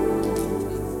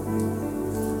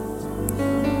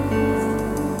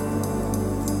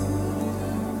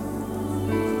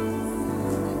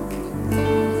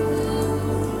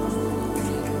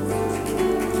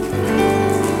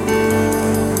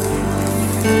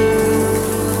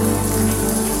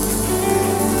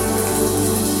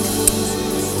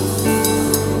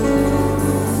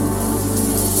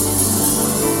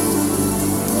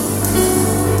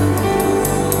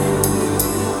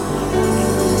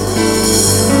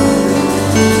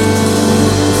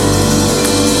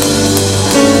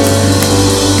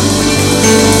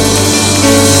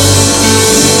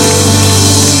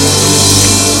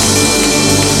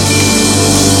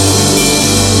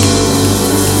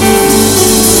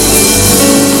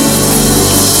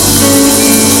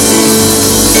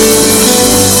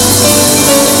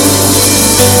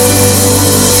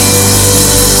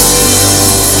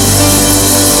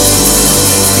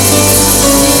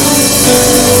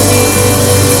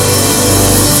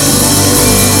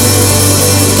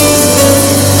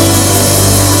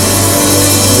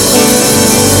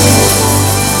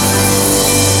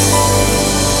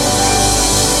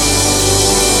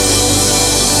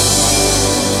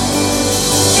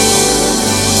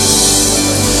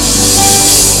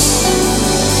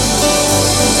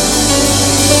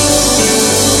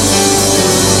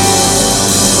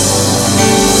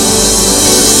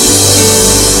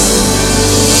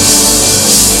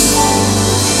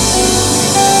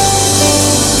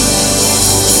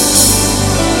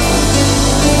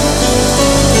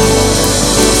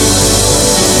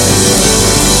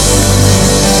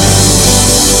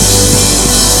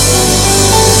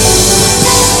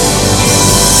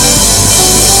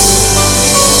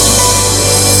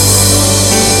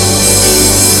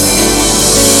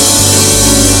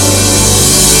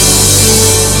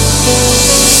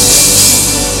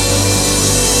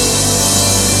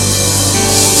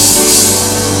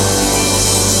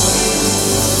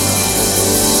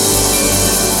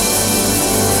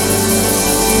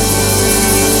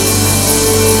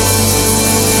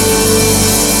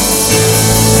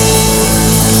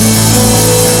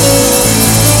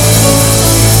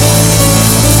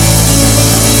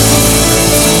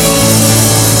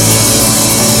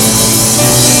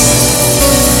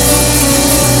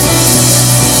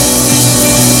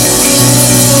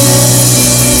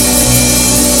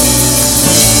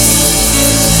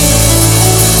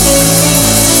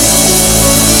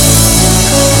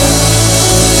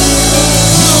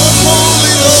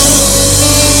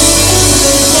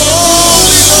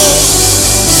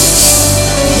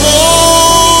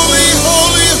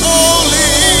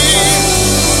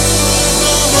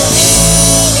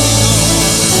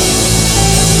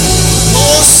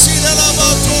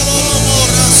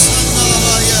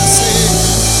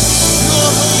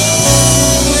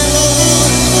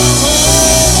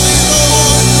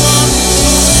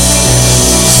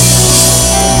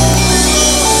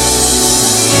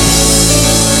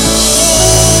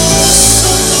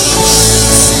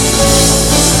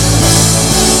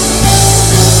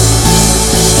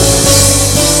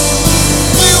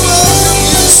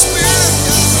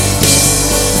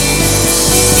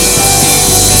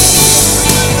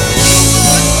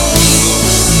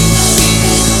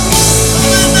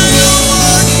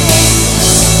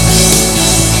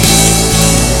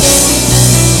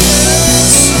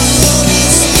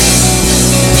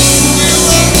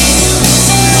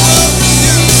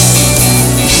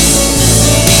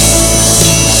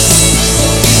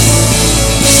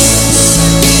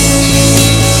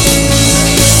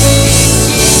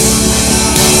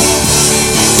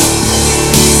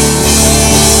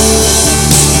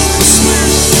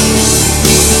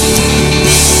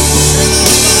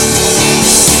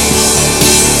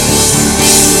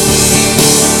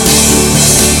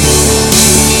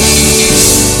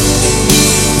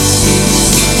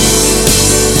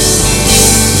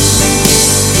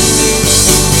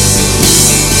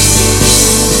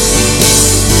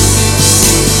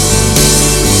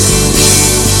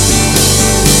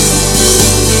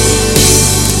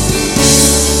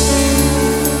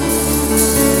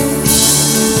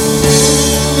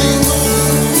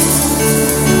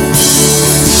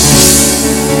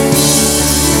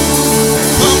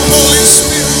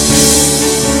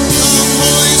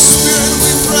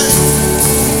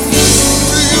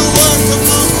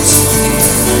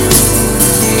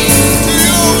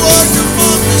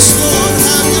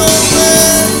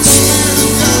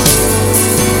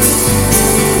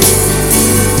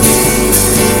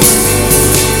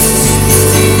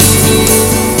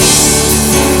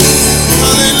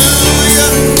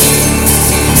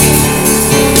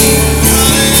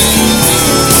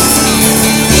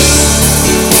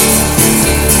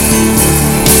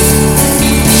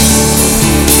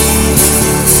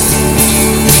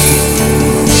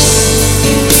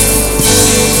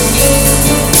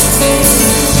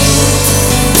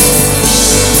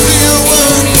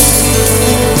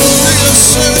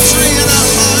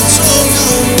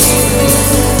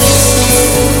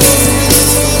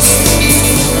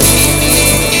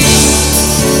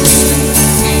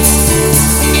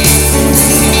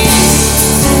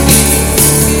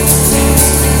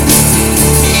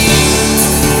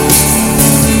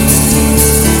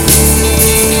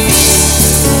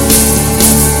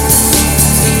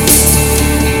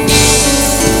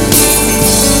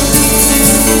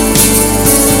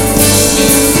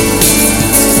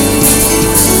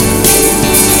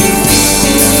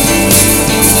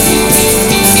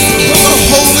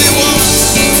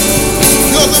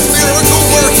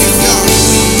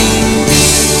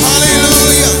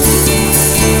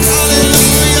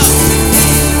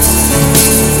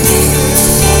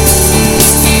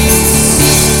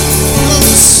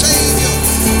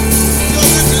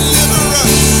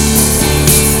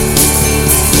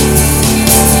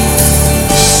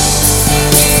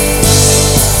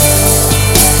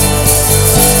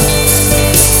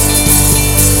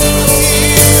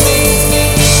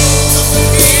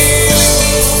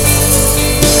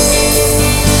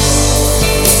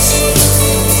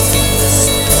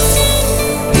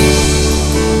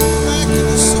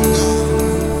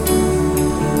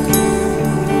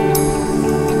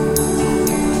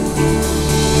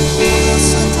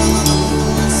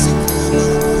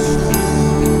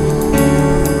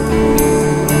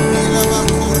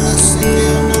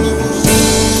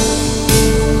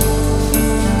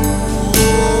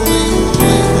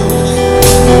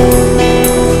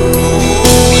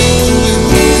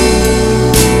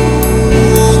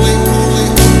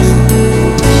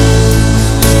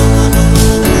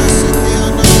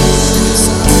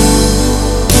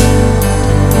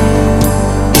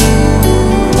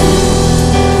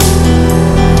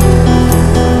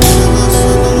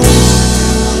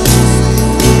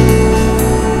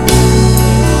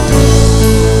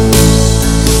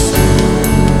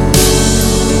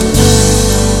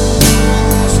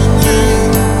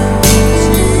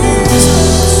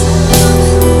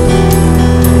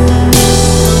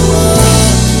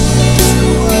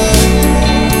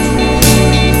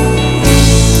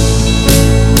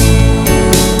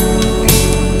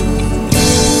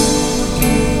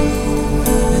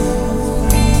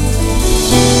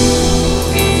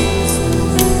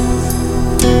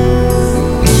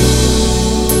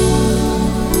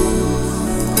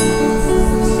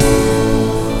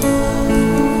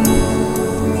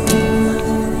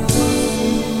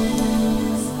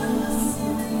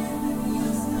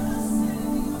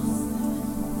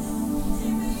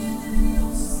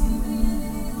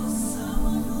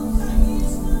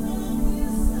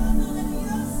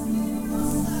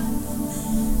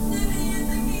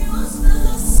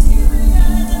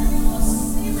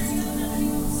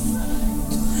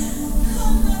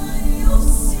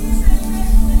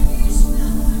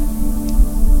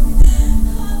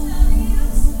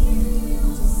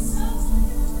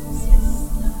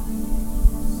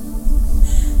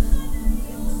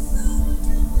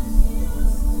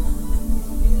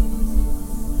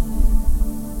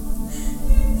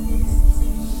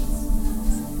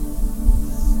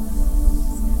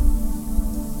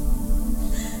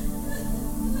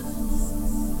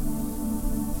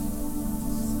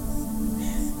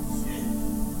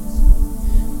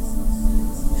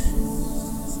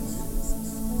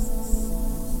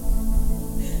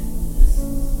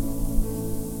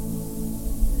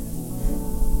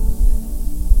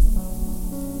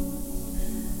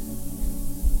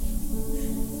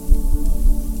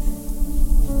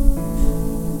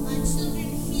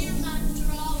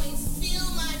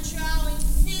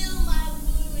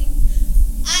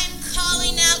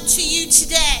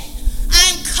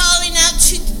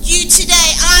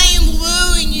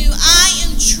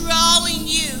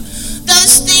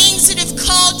 have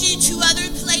called you to other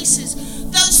places,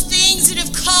 those things that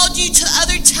have called you to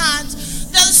other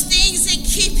times, those things that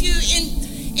keep you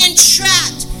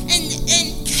entrapped and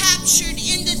captured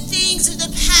in the things of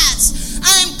the past.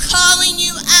 I am calling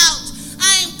you out.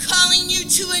 I am calling you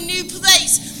to a new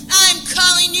place. I am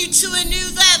calling you to a new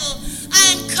level. I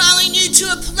am calling you to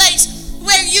a place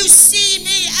where you see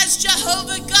me as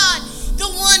Jehovah God, the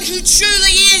one who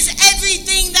truly is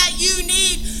everything that you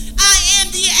need. I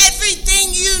am the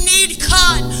everything you need,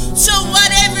 God. So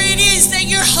whatever it is that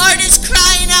your heart is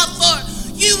crying out for,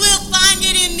 you will find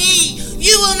it in me.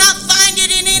 You will not find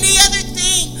it in any other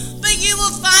thing, but you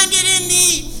will find it in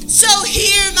me. So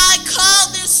hear my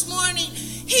call this morning.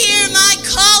 Hear my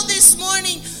call this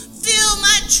morning. Feel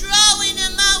my drawing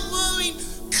and my wooing.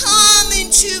 Come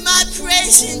into my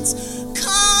presence.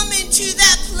 Come into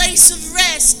that place of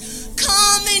rest.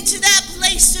 Come into that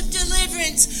place of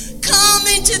deliverance. Come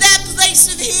into that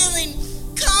place of healing.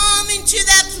 Come into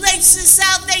that place of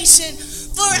salvation.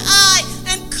 For I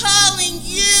am calling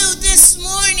you this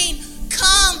morning.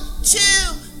 Come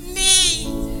to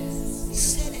me.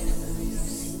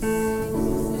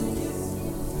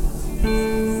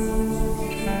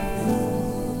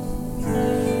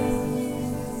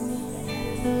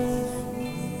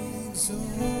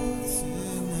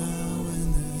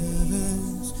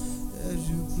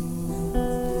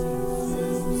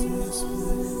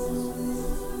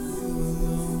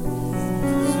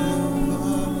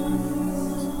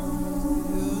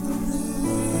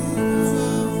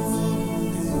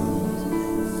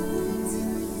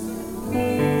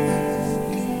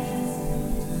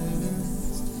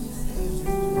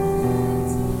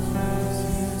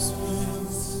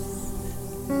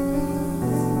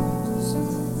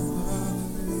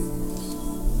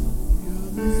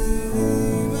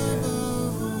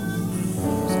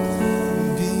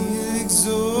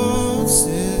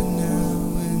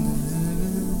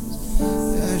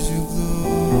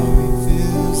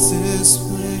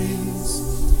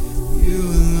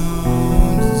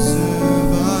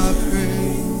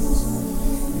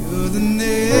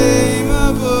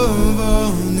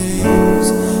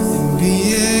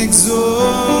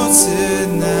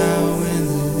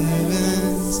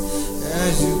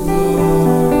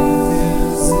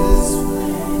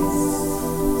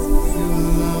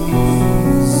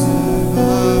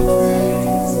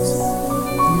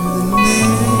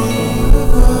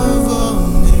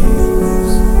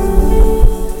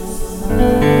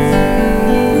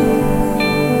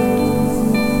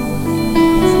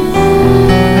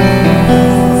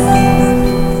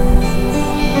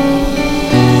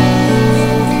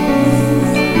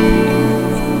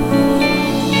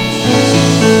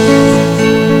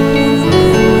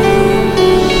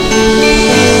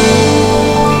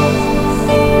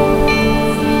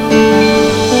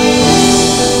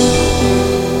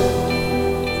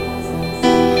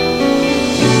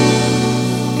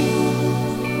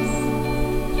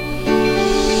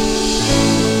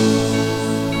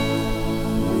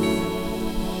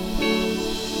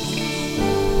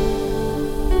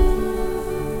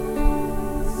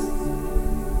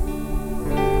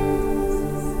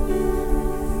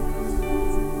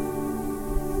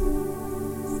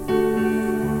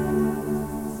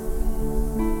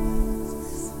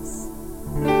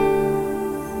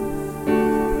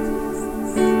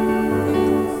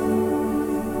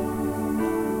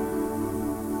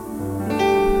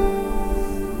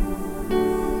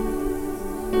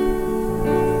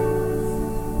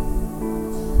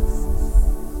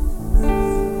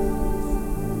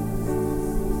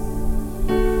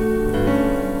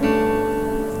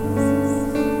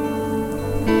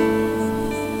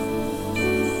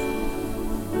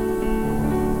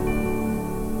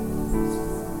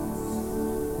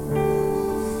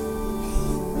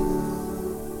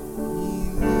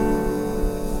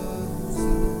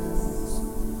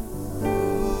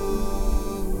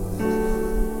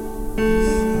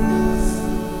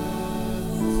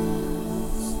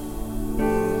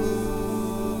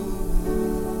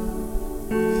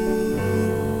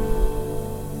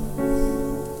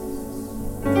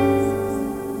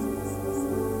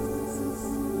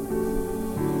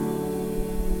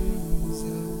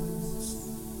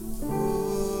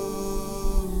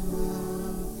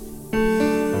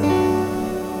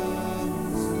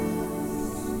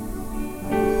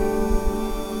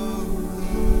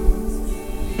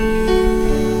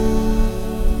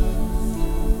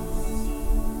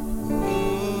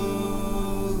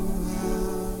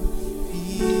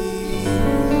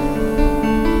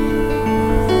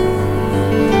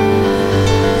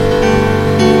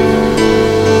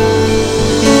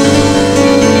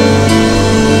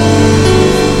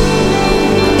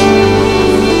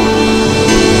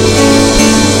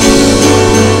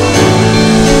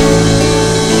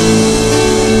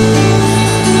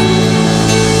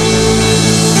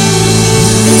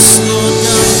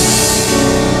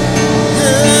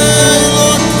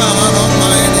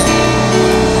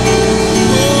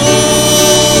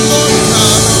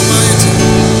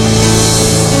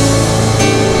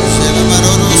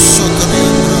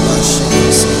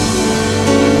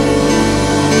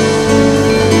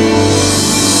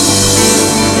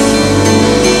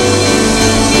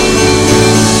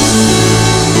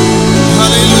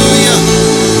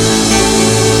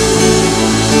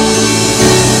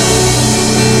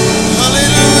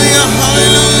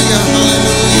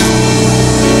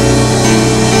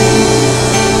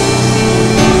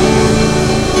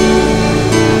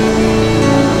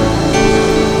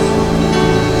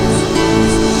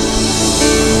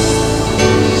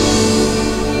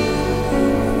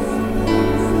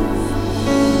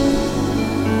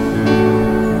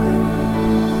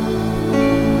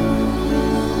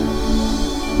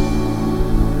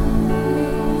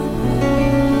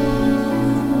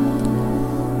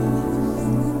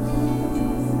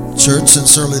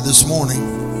 since early this morning.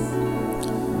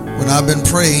 When I've been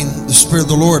praying, the Spirit of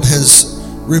the Lord has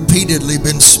repeatedly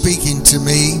been speaking to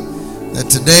me that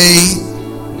today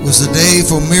was a day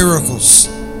for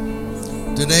miracles.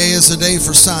 Today is a day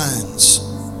for signs.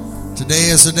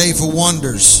 Today is a day for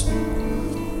wonders.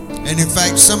 And in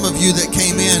fact, some of you that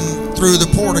came in through the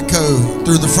portico,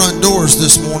 through the front doors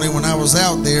this morning when I was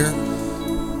out there,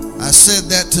 I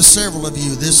said that to several of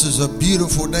you. This is a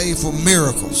beautiful day for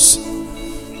miracles.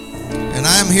 And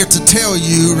I'm here to tell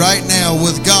you right now,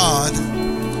 with God,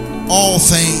 all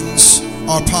things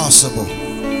are possible.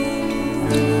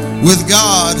 With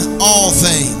God, all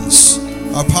things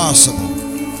are possible.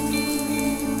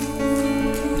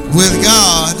 With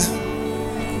God,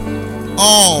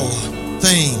 all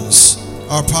things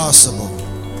are possible.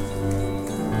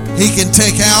 He can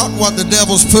take out what the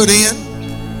devil's put in,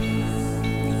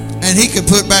 and he can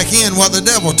put back in what the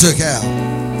devil took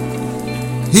out.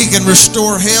 He can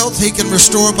restore health. He can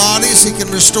restore bodies. He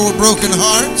can restore broken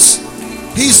hearts.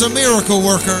 He's a miracle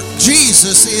worker.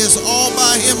 Jesus is all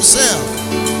by himself.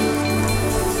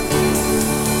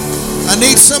 I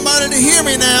need somebody to hear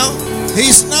me now.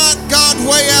 He's not God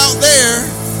way out there.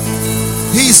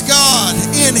 He's God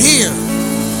in here.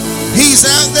 He's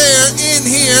out there in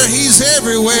here. He's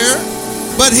everywhere.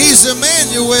 But he's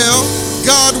Emmanuel,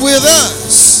 God with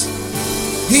us.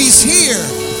 He's here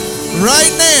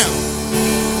right now.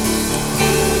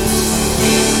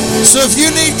 So if you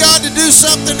need God to do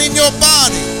something in your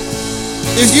body,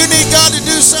 if you need God to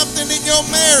do something in your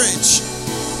marriage,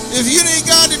 if you need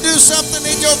God to do something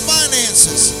in your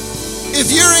finances, if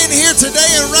you're in here today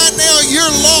and right now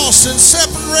you're lost and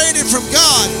separated from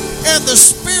God, and the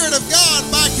Spirit of God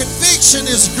by conviction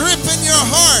is gripping your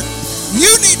heart,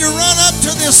 you need to run up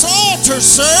to this altar,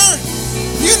 sir.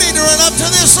 You need to run up to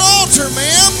this altar,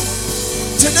 ma'am.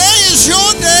 Today is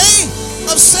your day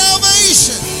of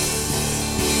salvation.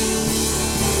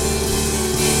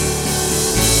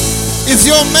 If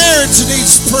your marriage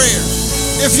needs prayer,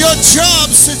 if your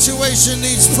job situation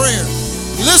needs prayer,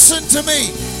 listen to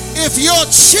me. If your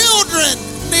children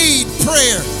need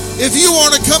prayer, if you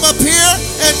want to come up here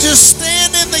and just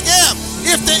stand in the gap,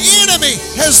 if the enemy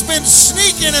has been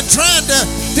sneaking and trying to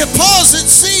deposit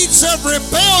seeds of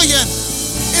rebellion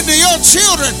into your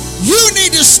children, you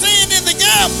need to stand in the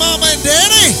gap, mama and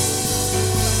daddy.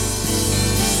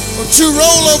 Or you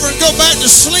roll over and go back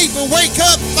to sleep and wake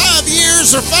up 5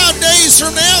 years or 5 days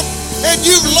from now and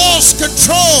you've lost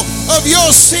control of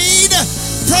your seed.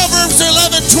 Proverbs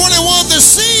 11:21, the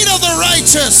seed of the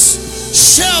righteous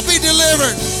shall be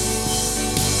delivered.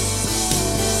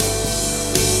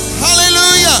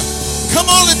 Hallelujah. Come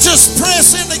on and just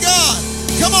press into God.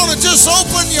 Come on and just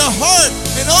open your heart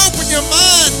and open your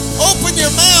mind, open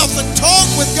your mouth and talk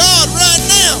with God right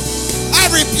now. I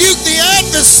rebuke the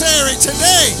adversary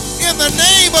today in the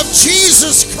name of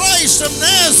Jesus Christ of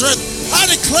Nazareth. I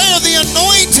declare the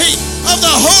anointing of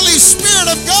the Holy Spirit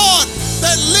of God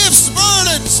that lifts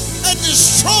burdens and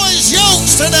destroys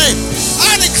yokes today.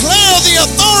 I declare the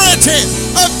authority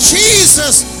of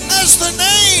Jesus as the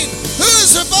name who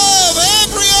is above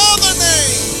every other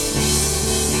name.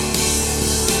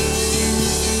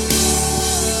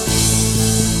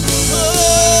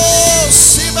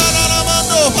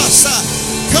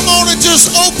 Come on and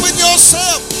just open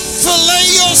yourself. Fillet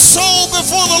your soul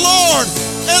before the Lord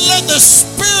and let the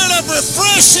Spirit of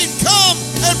refreshing come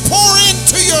and pour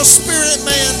into your spirit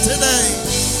man today.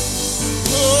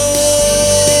 Oh,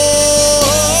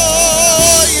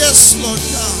 yes, Lord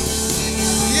God.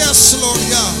 Yes, Lord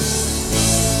God.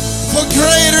 For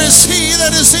greater is He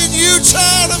that is in you,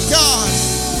 child of God.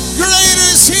 Greater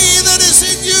is He that is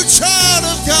in you, child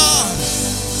of God.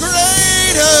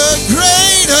 Greater,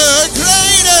 greater,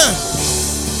 greater.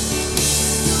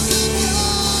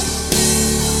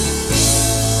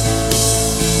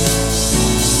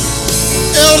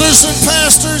 Elders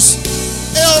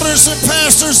and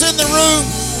pastors in the room,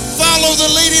 follow the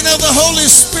leading of the Holy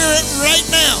Spirit right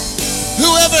now.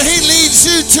 Whoever He leads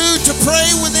you to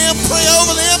pray with them, pray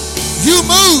over them. You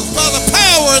move by the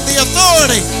power and the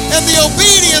authority and the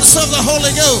obedience of the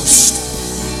Holy Ghost.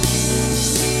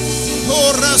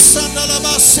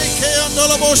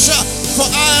 For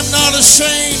I am not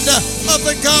ashamed of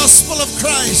the gospel of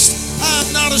Christ. I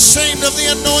am not ashamed of the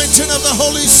anointing of the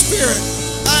Holy Spirit.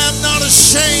 I am not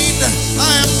ashamed.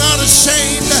 I am not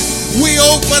ashamed. We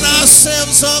open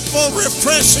ourselves up for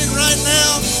refreshing right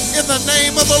now in the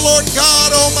name of the Lord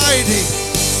God Almighty.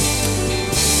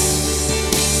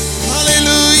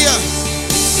 Hallelujah.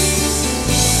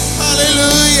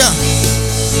 Hallelujah.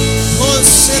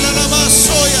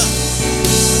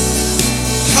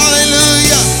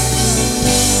 Hallelujah.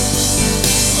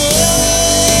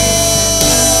 Oh.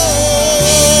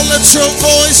 Let your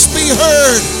voice be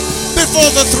heard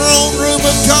before the throne room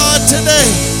of God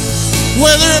today.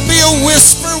 Whether it be a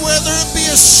whisper, whether it be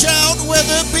a shout,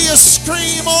 whether it be a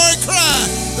scream or a cry,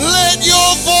 let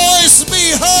your voice be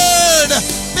heard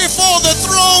before the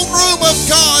throne room of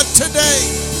God today.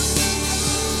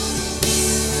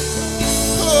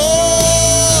 Oh,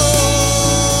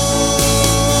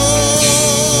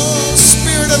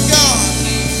 Spirit of God,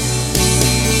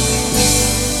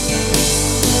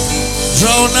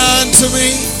 draw nigh unto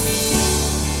me,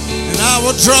 and I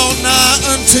will draw nigh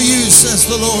unto you, says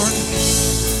the Lord.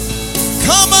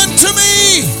 Come unto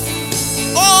me,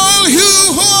 all you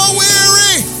who are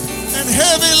weary and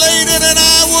heavy laden, and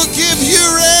I will give you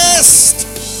rest.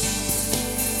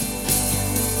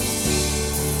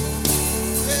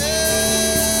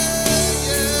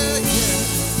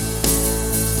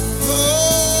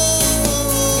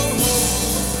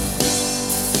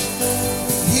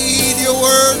 Heed your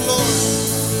word, Lord.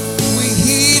 We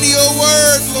heed your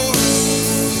word, Lord.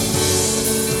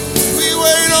 We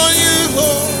wait on you,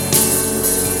 Lord.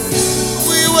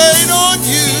 We wait on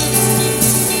you.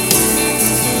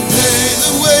 They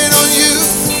that wait on you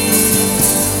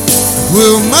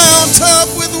will mount up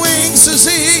with wings as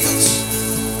eagles.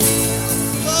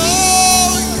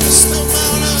 Oh, yes, they'll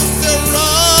mount up, they'll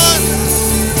run,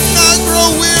 not grow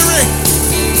weary.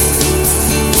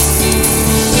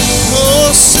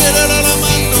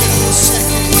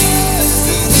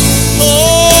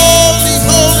 Oh, holy,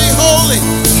 holy, holy.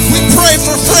 We pray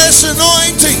for fresh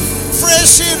anointing,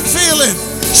 fresh infilling.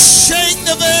 Shake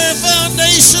the very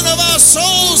foundation of our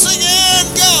souls again,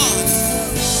 God.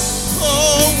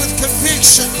 Oh, with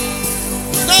conviction.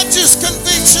 Not just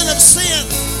conviction of sin,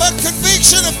 but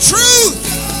conviction of truth.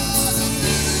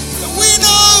 We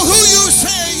know who you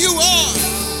say you are.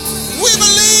 We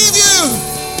believe you.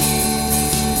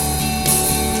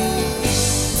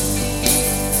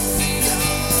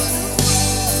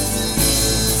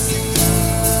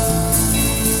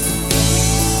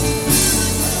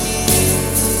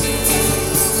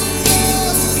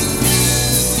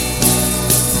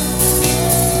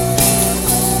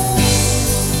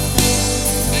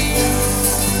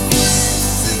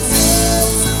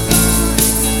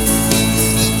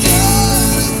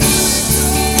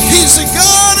 He's a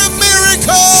God of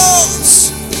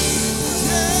miracles.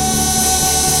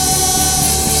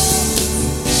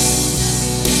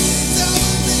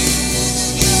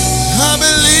 I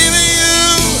believe in you.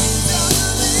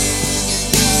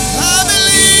 I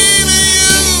believe in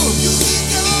you.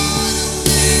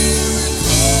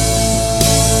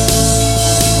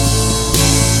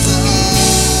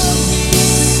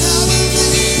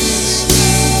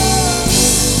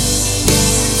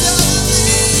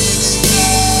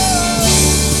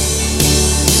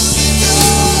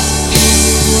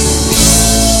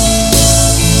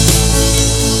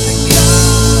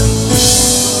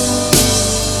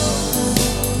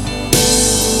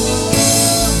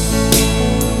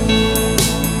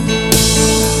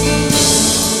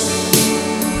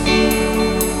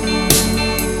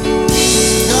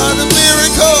 God of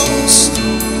miracles.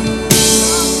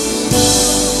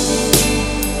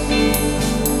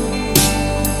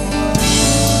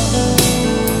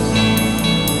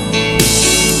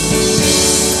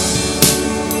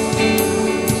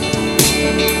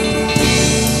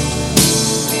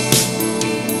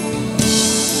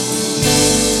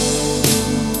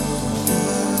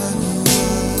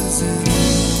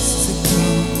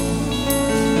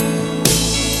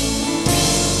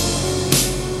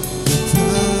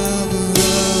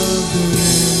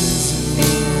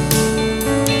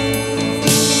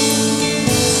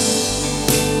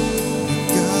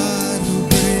 God who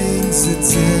brings the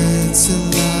dead to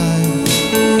life.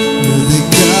 You're the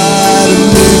God of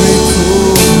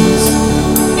miracles.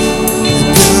 The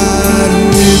God of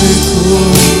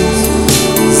miracles.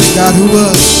 He's the God who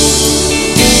was.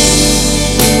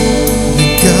 The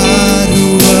God who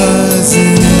was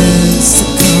and is to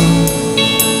come.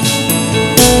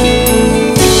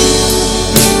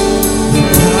 The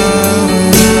power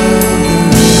of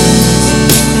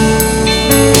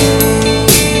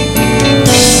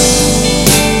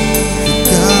the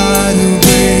God who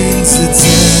brings the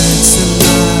dead to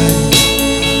life.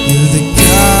 You're the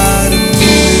God of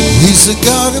miracles. He's the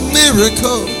God of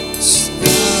miracles.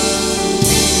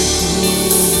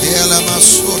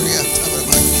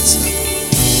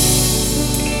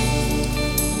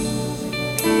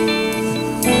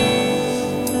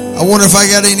 I wonder if I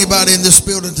got anybody in this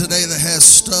building today that has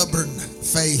stubborn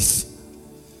faith.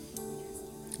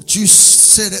 That you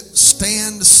sit,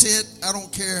 I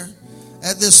don't care,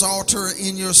 at this altar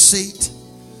in your seat.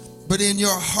 But in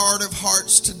your heart of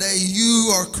hearts today,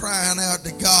 you are crying out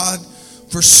to God,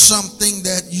 for something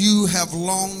that you have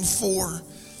longed for,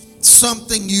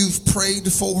 something you've prayed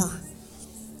for,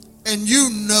 and you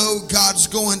know God's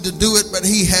going to do it, but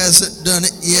He hasn't done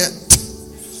it yet.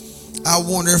 I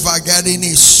wonder if I got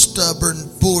any stubborn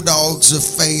bulldogs of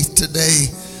faith today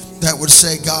that would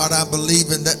say, God, I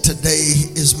believe in that today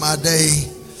is my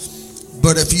day.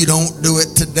 But if you don't do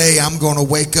it today, I'm going to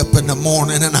wake up in the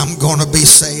morning and I'm going to be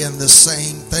saying the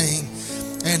same thing.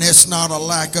 And it's not a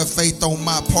lack of faith on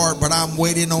my part, but I'm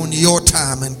waiting on your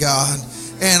timing, God.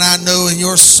 And I know in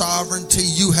your sovereignty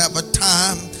you have a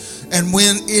time. And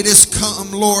when it is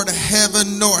come, Lord,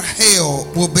 heaven nor hell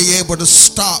will be able to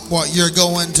stop what you're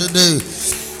going to do.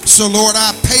 So, Lord,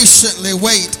 I patiently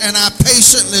wait and I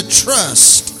patiently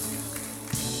trust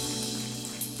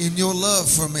in your love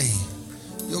for me.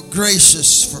 Your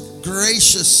gracious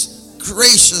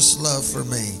love for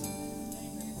me.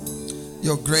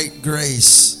 Your great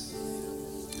grace.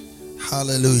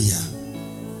 Hallelujah.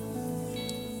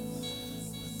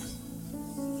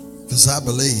 Because I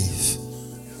believe.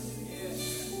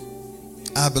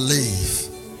 I believe.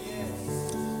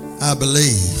 I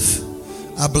believe.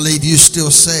 I believe you still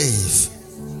save.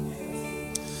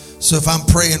 So if I'm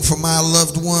praying for my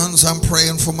loved ones, I'm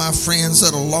praying for my friends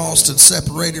that are lost and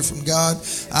separated from God,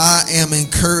 I am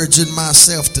encouraging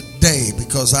myself today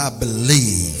because I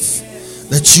believe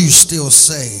that you still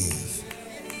save.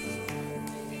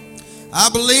 I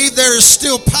believe there is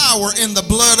still power in the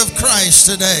blood of Christ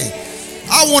today.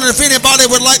 I wonder if anybody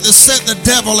would like to set the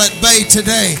devil at bay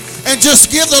today and just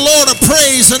give the Lord a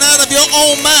praise, and out of your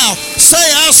own mouth say,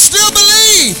 I still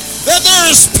believe that there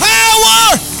is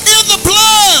power in the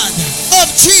blood of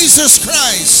Jesus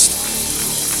Christ.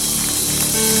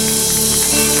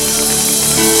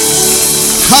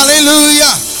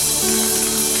 Hallelujah.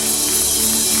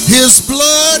 His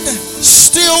blood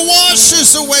still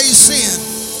washes away sin.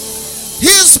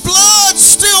 His blood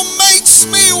still makes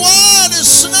me white as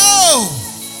snow.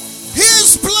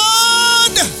 His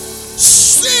blood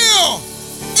still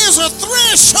is a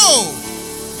threshold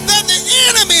that the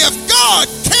enemy of God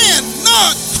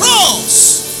cannot cross.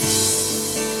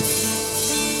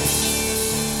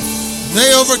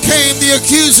 They overcame the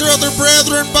accuser of their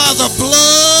brethren by the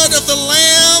blood of the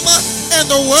Lamb and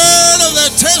the word of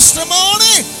their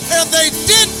testimony, and they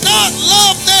did not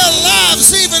love their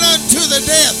lives even unto the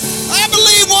death. I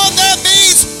believe what that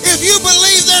means. If you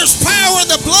believe there's power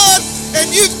in the blood and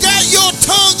you've got your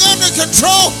tongue under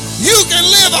control, you can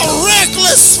live a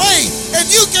reckless faith and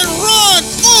you can run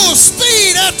full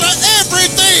speed after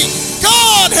everything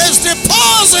God has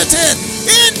deposited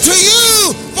into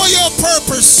you for your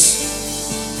purpose.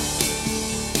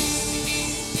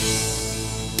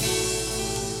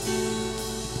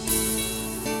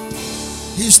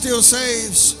 He still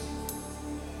saves.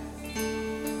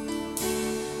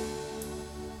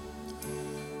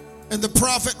 And the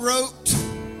prophet wrote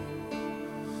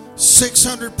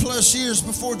 600 plus years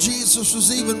before Jesus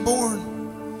was even born.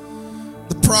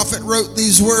 The prophet wrote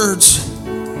these words.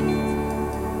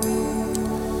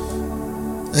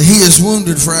 He is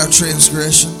wounded for our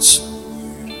transgressions,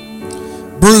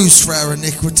 bruised for our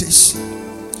iniquities.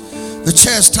 The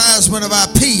chastisement of our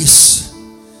peace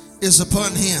is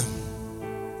upon him.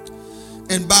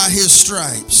 And by his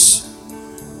stripes,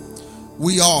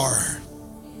 we are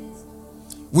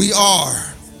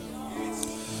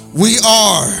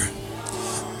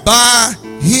by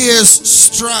his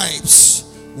stripes,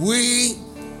 we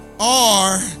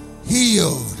are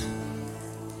healed.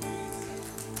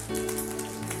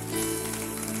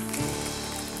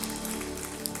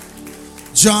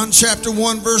 John chapter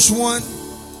 1 verse 1.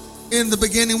 In the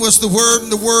beginning was the Word, and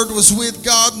the Word was with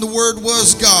God, and the Word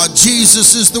was God.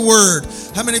 Jesus is the Word.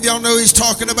 How many of y'all know he's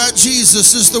talking about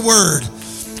Jesus is the Word?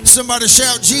 Somebody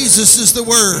shout, Jesus is the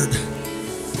Word.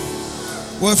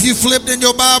 Well, if you flipped in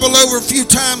your Bible over a few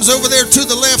times over there to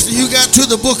the left, and you got to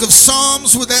the book of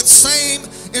Psalms with that same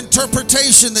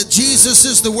interpretation that Jesus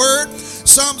is the Word.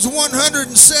 Psalms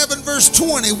 107 verse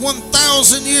 20,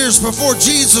 1,000 years before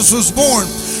Jesus was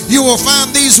born, you will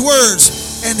find these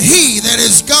words. And he that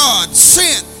is God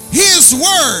sent his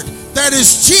word, that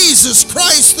is Jesus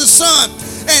Christ the Son,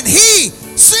 and he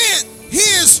sent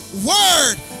his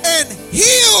word and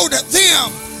healed them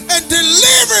and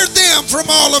delivered them from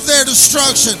all of their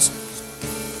destructions.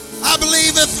 I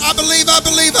believe he's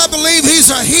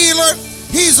a healer.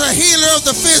 He's a healer of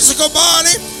the physical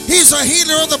body. He's a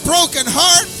healer of the broken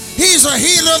heart. He's a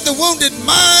healer of the wounded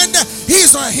mind.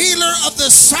 He's a healer of the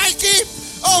psyche.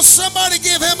 Oh, somebody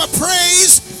give him a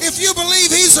praise if you believe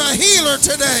he's a healer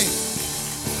today.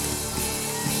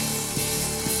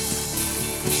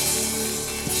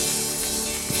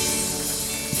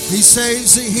 He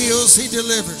saves, he heals, he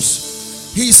delivers.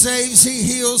 He saves, He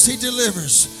heals, He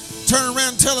delivers. Turn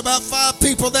around and tell about 5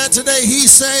 people that today. He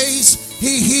saves,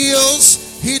 He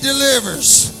heals, He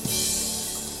delivers.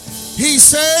 He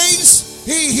saves,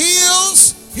 He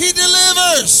heals, He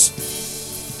delivers.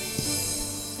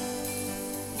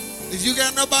 If you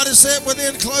got nobody set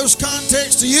within close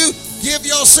context to you, give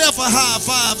yourself a high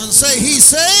five and say, He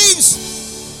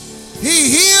saves,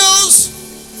 He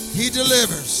heals, He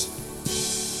delivers.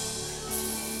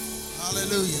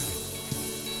 Hallelujah.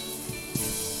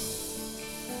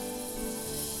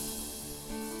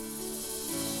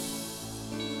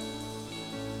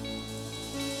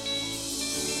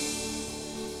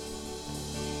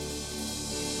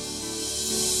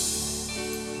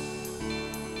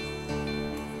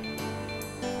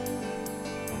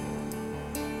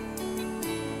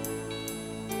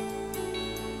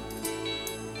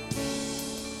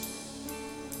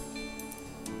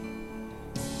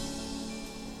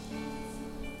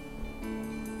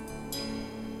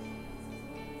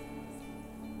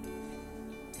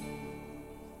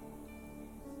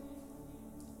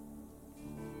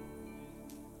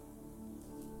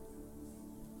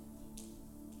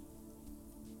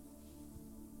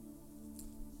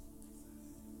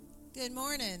 Good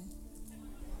morning.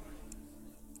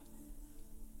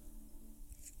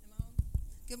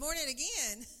 Good morning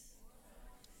again.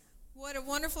 What a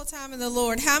wonderful time in the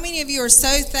Lord. How many of you are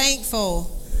so thankful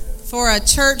for a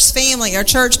church family, a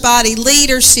church body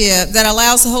leadership that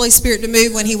allows the Holy Spirit to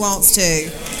move when He wants to?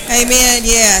 Amen.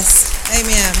 Yes.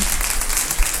 Amen.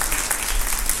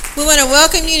 We want to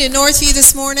welcome you to Northview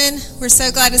this morning. We're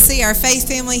so glad to see our faith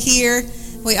family here.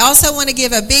 We also want to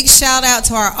give a big shout out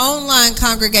to our online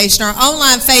congregation, our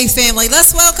online faith family.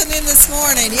 Let's welcome them this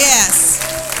morning. Yes.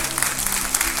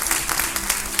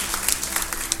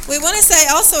 We want to say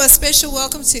also a special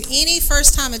welcome to any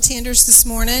first-time attenders this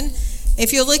morning.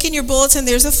 If you'll look in your bulletin,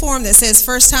 there's a form that says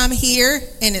first time here,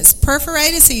 and it's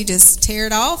perforated, so you just tear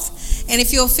it off. And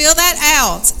if you'll fill that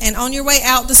out, and on your way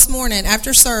out this morning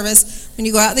after service, when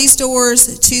you go out these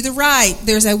doors to the right,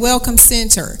 there's a welcome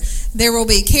center. There will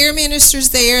be care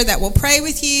ministers there that will pray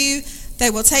with you. They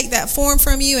will take that form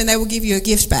from you, and they will give you a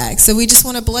gift bag. So we just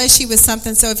want to bless you with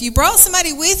something. So if you brought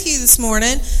somebody with you this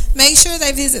morning, make sure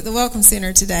they visit the Welcome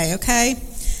Center today, okay?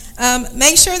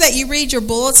 Make sure that you read your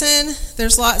bulletin.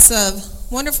 There's lots of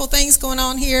wonderful things going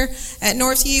on here at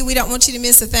Northview. We don't want you to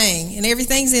miss a thing, and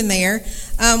everything's in there.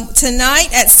 Tonight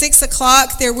at 6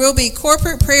 o'clock, there will be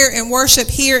corporate prayer and worship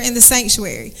here in the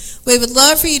sanctuary. We would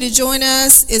love for you to join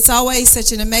us. It's always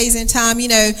such an amazing time. You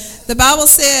know, the Bible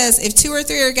says if 2 or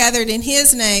 3 are gathered in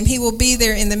His name, He will be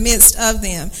there in the midst of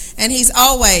them. And He's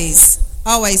always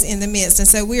in the midst. And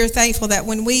so we are thankful that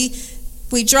when we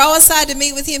draw aside to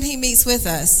meet with Him, He meets with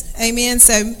us. Amen.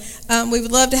 So we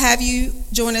would love to have you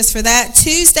join us for that.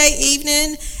 Tuesday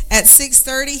evening at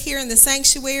 6:30 here in the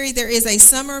sanctuary, there is a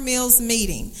summer meals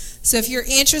meeting. So if you're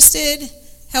interested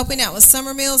helping out with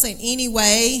summer meals in any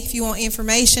way, if you want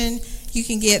information, you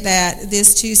can get that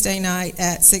this Tuesday night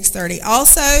at 6:30.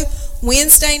 Also,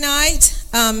 Wednesday night,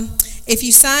 if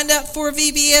you signed up for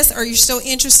VBS or you're still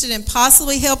interested in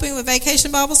possibly helping with Vacation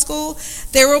Bible School,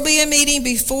 there will be a meeting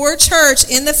before church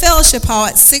in the fellowship hall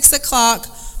at 6 o'clock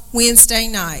Wednesday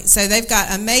night. So they've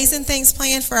got amazing things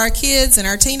planned for our kids and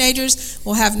our teenagers.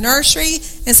 We'll have nursery.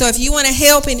 And so if you want to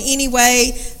help in any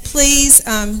way, please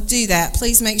do that.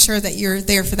 Please make sure that you're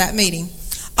there for that meeting.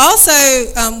 Also,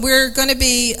 we're going to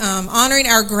be honoring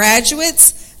our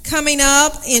graduates coming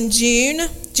up in June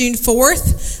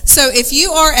 4th. So if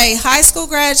you are a high school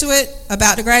graduate,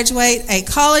 about to graduate, a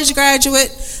college graduate,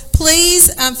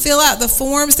 please fill out the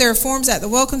forms. There are forms at the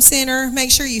Welcome Center.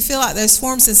 Make sure you fill out those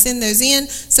forms and send those in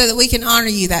so that we can honor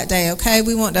you that day, okay?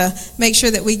 We want to make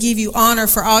sure that we give you honor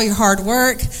for all your hard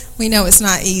work. We know it's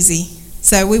not easy.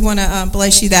 So we want to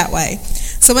bless you that way.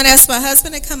 So I'm going to ask my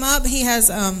husband to come up. He has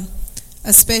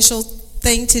a special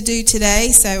thing to do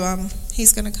today, so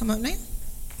he's going to come up now.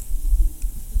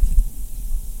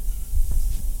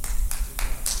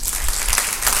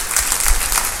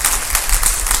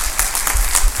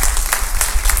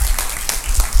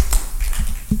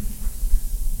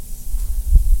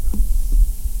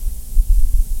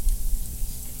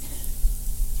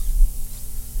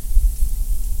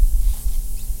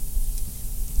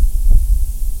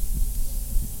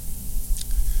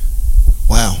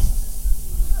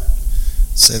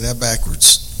 Say that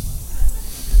backwards.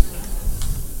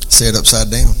 Say it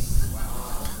upside down.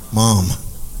 Mom.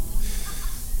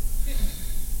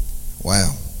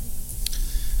 Wow.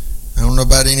 I don't know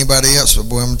about anybody else, but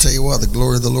boy, I'm going to tell you what, the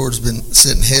glory of the Lord's been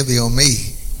sitting heavy on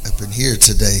me up in here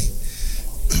today.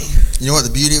 You know what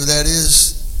the beauty of that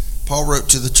is? Paul wrote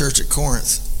to the church at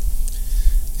Corinth,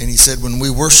 And he said when we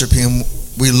worship him,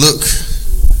 we look.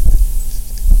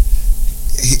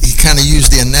 He kind of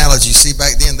used the analogy. See,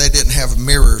 back then they didn't have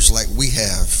mirrors like we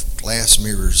have, glass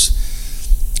mirrors.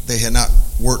 They had not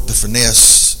worked the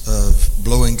finesse of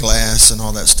blowing glass and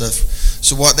all that stuff.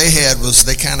 So what they had was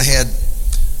they kind of had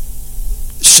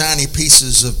shiny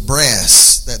pieces of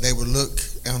brass that they would look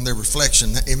on their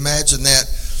reflection. Imagine that.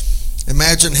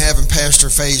 Imagine having Pastor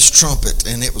Faye's trumpet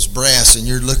and it was brass and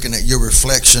you're looking at your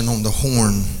reflection on the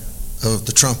horn of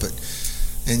the trumpet.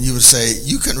 And you would say,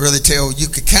 you couldn't really tell, you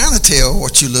could kind of tell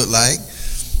what you look like.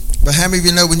 But how many of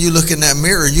you know when you look in that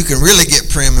mirror, you can really get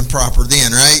prim and proper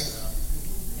then, right?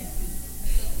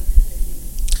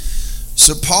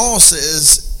 So Paul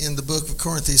says in the book of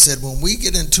Corinth, he said, when we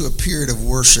get into a period of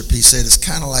worship, he said, it's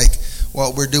kind of like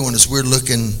what we're doing is we're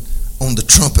looking on the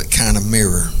trumpet kind of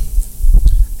mirror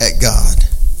at God.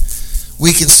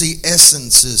 We can see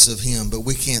essences of him, but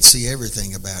we can't see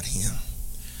everything about him.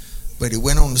 But he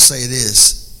went on to say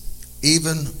this,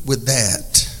 even with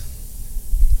that,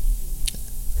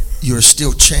 you're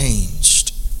still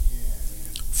changed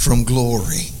from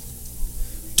glory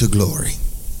to glory.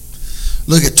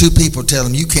 Look at two people, tell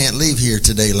them you can't leave here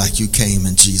today like you came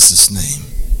in Jesus' name.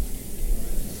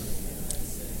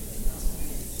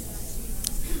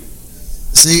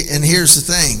 See, and here's the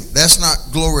thing. That's not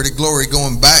glory to glory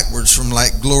going backwards from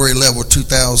like glory level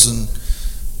 2000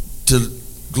 to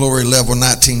glory level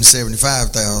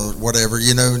 1975, whatever,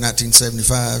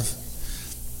 1975.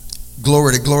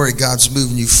 Glory to glory, God's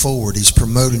moving you forward. He's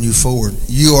promoting you forward.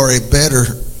 You are a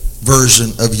better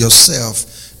version of yourself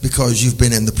because you've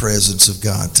been in the presence of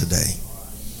God today.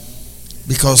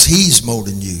 Because he's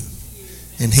molding you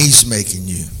and he's making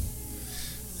you.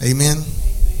 Amen?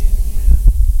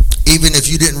 Even if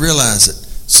you didn't realize it,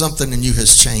 something in you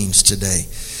has changed today.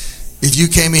 If you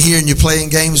came in here and you're playing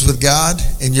games with God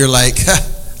and you're like,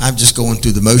 I'm just going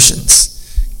through the motions,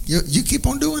 you keep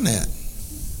on doing that.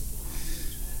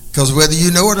 Because whether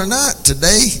you know it or not,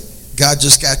 today, God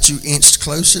just got you inched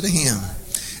closer to him.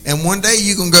 And one day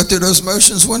you're going to go through those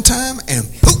motions one time and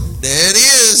poof, there it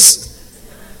is.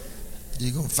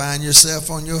 You're going to find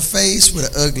yourself on your face with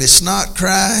an ugly snot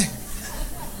cry.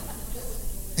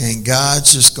 And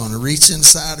God's just going to reach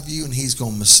inside of you and he's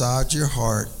going to massage your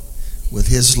heart with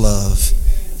his love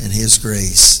and his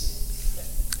grace.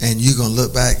 And you're going to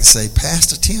look back and say,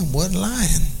 Pastor Tim wasn't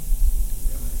lying.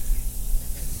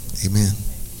 Amen.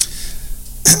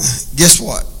 Guess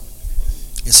what?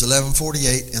 It's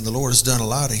 11:48 and the Lord has done a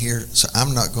lot of here, so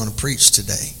I'm not going to preach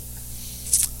today.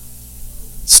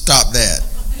 Stop that.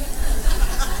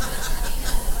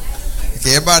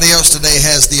 Okay, everybody else today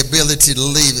has the ability to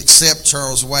leave except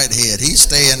Charles Whitehead. He's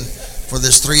staying for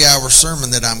this 3-hour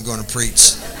sermon that I'm going to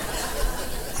preach.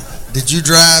 Did you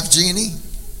drive, Jeannie?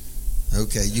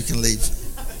 Okay, you can leave.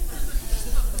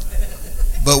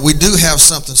 But we do have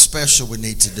something special we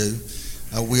need to do.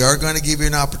 We are going to give you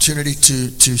an opportunity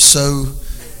to sow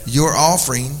your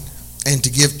offering and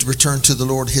to return to the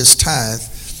Lord his tithe.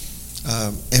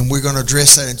 And we're going to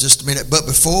address that in just a minute. But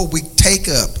before we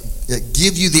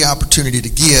give you the opportunity to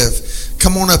give,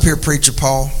 come on up here, Preacher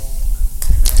Paul.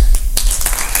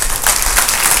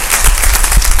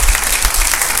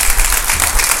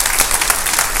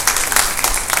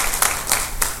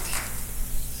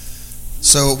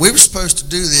 So we were supposed to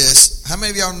do this. How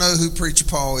many of y'all know who Preacher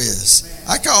Paul is?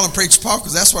 I call him Preacher Paul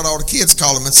because that's what all the kids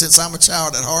call him. And since I'm a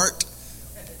child at heart,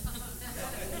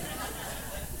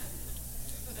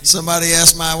 somebody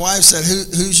asked my wife, said,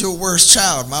 who's your worst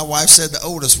child? My wife said the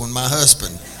oldest one, my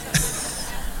husband.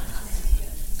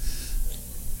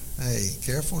 Hey,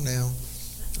 careful now.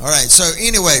 All right, so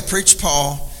anyway, Preacher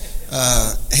Paul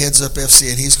heads up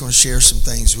FCA, and he's going to share some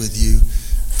things with you.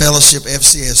 Fellowship,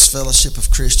 FCS, Fellowship of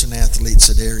Christian Athletes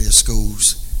at area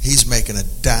schools. He's making a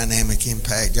dynamic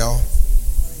impact, y'all.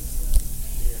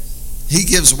 He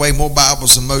gives away more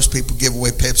Bibles than most people give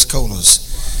away Pepsi-Colas.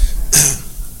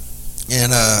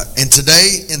 And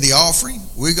today in the offering,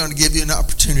 we're going to give you an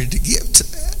opportunity to give to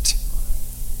that.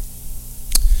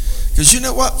 Because you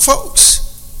know what, folks?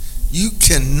 You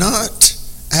cannot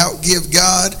outgive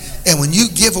God. And when you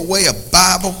give away a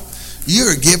Bible,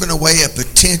 you're giving away a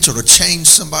potential to change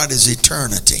somebody's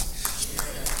eternity.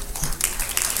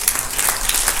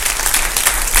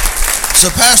 So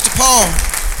Pastor Paul,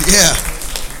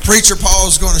 Preacher Paul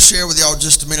is going to share with y'all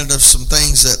just a minute of some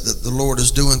things that the Lord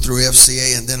is doing through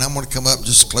FCA, and then I'm going to come up and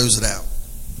just close it out.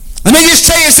 Let me just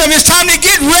tell you something. It's time to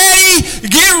get ready,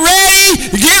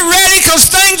 because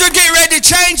things are getting ready to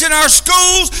change in our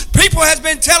schools. People have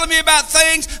been telling me about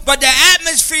things, but the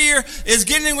atmosphere is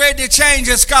getting ready to change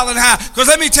at Scotland High. Because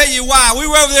let me tell you why. We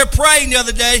were over there praying the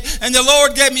other day, and the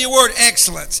Lord gave me a word,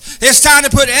 excellence. It's time to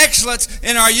put excellence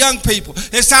in our young people.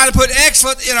 It's time to put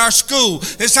excellence in our school.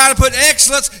 It's time to put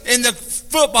excellence in the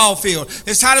football field.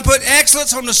 It's time to put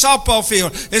excellence on the softball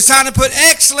field. It's time to put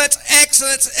excellence.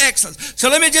 So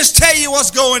let me just tell you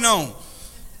what's going on,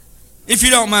 if you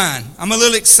don't mind. I'm a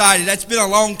little excited. That's been a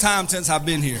long time since I've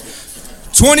been here.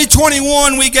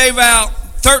 2021, we gave out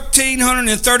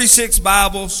 1,336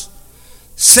 Bibles.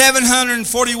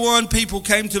 741 people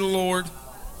came to the Lord.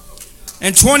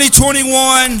 In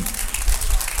 2021,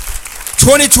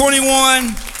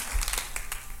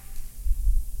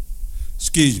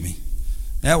 excuse me,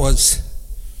 that was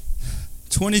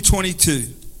 2022.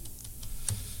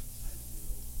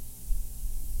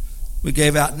 We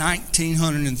gave out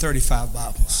 1,935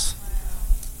 Bibles.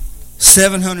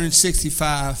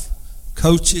 765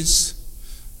 coaches,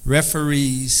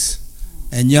 referees,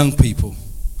 and young people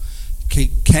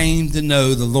came to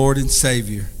know the Lord and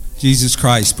Savior, Jesus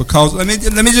Christ. Because let me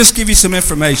just give you some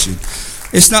information.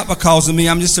 It's not because of me.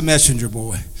 I'm just a messenger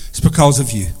boy. It's because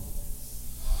of you.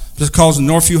 It's because of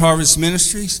Northview Harvest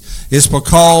Ministries. It's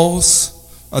because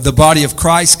of the body of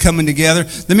Christ coming together.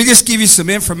 Let me just give you some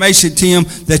information, Tim,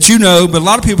 that you know, but a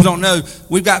lot of people don't know.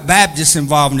 We've got Baptists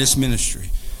involved in this ministry.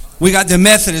 We got the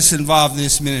Methodists involved in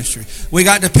this ministry. We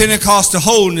got the Pentecostal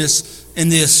holiness in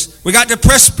this. We got the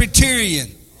Presbyterian.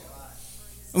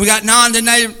 We got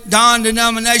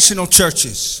non-denominational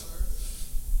churches.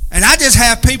 And I just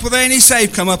have people that ain't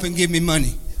saved come up and give me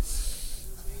money.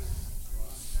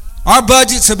 Our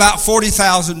budget's about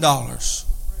 $40,000.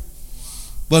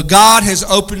 But God has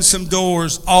opened some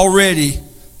doors already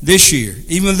this year.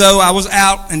 Even though I was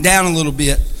out and down a little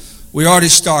bit, we already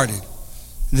started.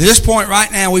 At this point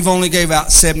right now, we've only gave out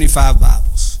 75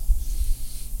 Bibles.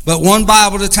 But one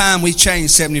Bible at a time, we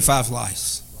changed 75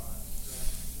 lives.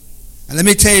 And let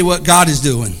me tell you what God is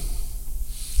doing.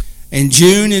 In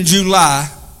June and July,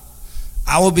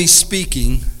 I will be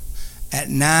speaking at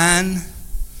 9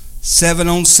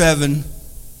 7-on-7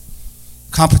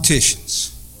 competitions.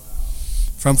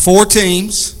 From 4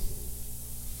 teams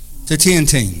to 10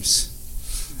 teams.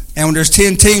 And when there's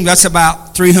 10 teams, that's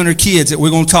about 300 kids that we're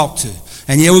going to talk to.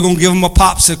 And yeah, we're going to give them a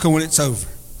popsicle when it's over.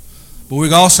 But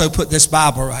we also put this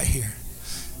Bible right here.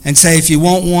 And say, if you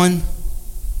want one,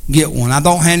 get one. I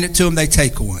don't hand it to them, they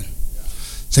take one.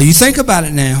 So you think about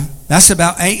it now. That's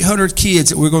about 800 kids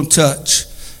that we're going to touch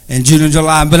in June and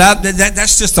July. But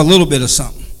that's just a little bit of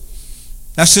something.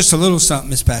 That's just a little something,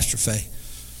 Miss Pastor Faye.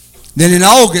 Then in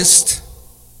August,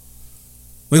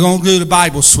 we're going to do the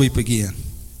Bible sweep again.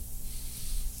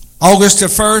 August the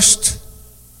 1st,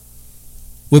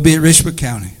 we'll be at Richmond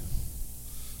County.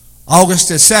 August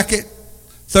the 2nd,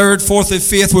 3rd, 4th, and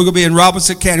 5th, we're going to be in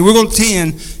Robinson County. We're going to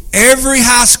attend every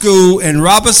high school in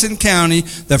Robinson County.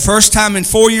 The first time in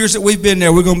 4 years that we've been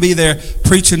there, we're going to be there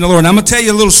preaching the Lord. And I'm going to tell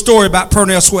you a little story about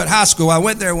Purnell Sweat High School. I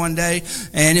went there one day,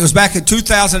 and it was back in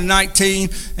 2019,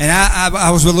 and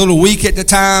I was a little weak at the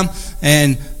time,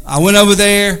 and I went over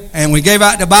there, and we gave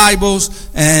out the Bibles,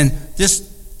 and this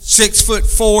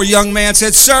 6'4" young man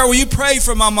said, "Sir, will you pray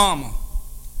for my mama?"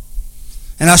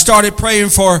 And I started praying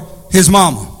for his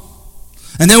mama.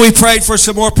 And then we prayed for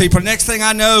some more people. Next thing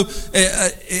I know,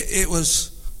 it was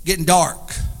getting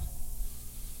dark.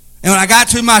 And when I got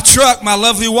to my truck, my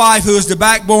lovely wife, who was the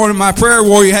backbone of my prayer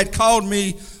warrior, had called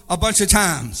me a bunch of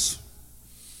times.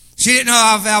 She didn't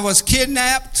know if I was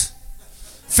kidnapped,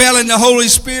 fell in the Holy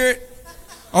Spirit,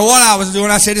 or what I was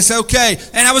doing. I said, it's okay.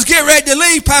 And I was getting ready to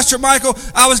leave, Pastor Michael.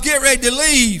 I was getting ready to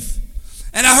leave.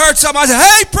 And I heard somebody say,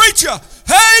 "Hey, preacher!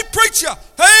 Hey, preacher!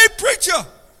 Hey, preacher!"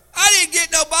 I didn't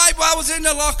get no Bible. I was in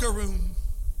the locker room.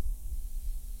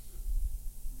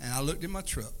 And I looked in my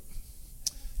truck.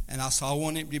 And I saw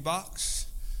 1 empty box,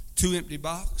 2 empty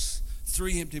box,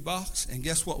 3 empty box. And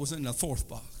guess what was in the 4th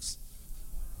box?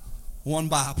 1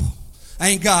 Bible.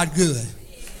 Ain't God good?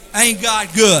 Ain't God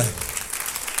good?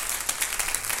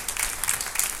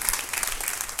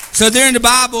 So during the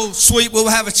Bible sweep, we'll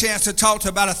have a chance to talk to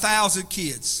about 1,000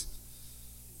 kids.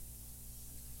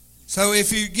 So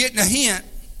if you're getting a hint,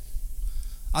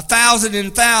 1,000 and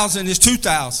 1,000 is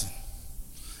 2,000.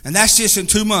 And that's just in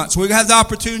 2 months. We're going to have the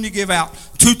opportunity to give out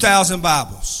 2,000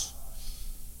 Bibles.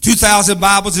 2,000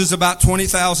 Bibles is about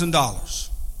 $20,000.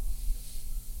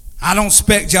 I don't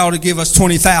expect y'all to give us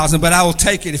 20,000, but I will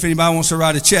take it if anybody wants to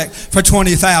write a check for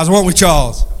 20,000. Won't we,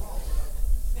 Charles?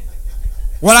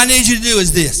 What I need you to do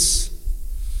is this.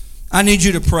 I need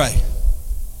you to pray.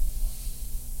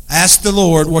 Ask the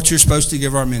Lord what you're supposed to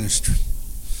give our ministry.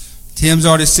 Tim's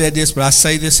already said this, but I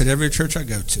say this at every church I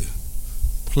go to.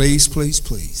 Please, please,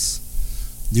 please,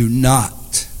 do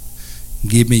not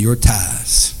give me your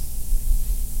tithes.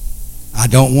 I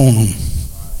don't want them.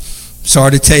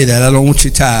 Sorry to tell you that. I don't want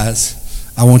your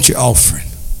tithes. I want your offering.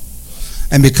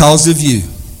 And because of you,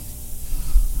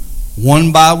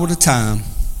 one Bible at a time,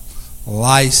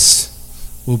 lives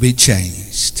will be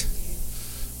changed.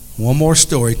 One more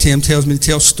story. Tim tells me to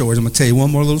tell stories. I'm going to tell you one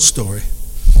more little story.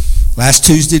 Last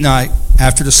Tuesday night,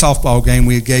 after the softball game,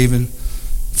 we had given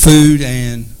food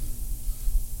and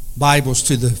Bibles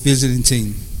to the visiting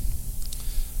team.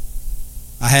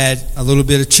 I had a little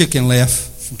bit of chicken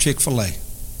left from Chick-fil-A.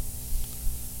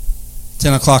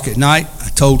 10 o'clock at night, I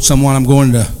told someone I'm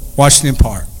going to Washington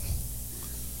Park.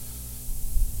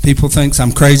 People think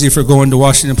I'm crazy for going to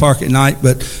Washington Park at night,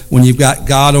 but when you've got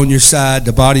God on your side,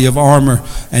 the body of armor,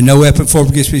 and no weapon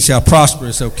formed against me shall prosper,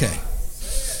 it's okay.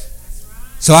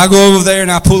 So I go over there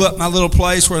and I pull up my little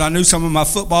place where I knew some of my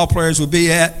football players would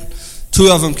be at. Two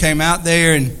of them came out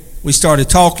there and we started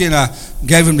talking. I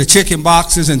gave them the chicken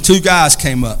boxes and two guys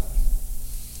came up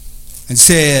and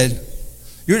said,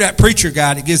 "You're that preacher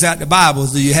guy that gives out the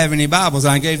Bibles. Do you have any Bibles?"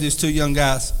 And I gave these two young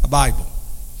guys a Bible.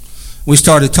 We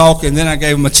started talking. Then I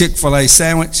gave them a Chick-fil-A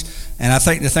sandwich. And I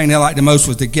think the thing they liked the most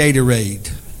was the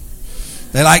Gatorade.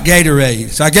 They like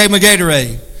Gatorade. So I gave them a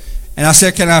Gatorade. And I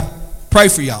said, "Can I pray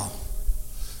for y'all?"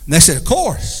 And they said, "Of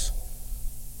course."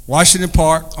 Washington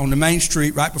Park on the main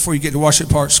street right before you get to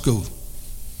Washington Park School.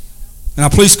 And a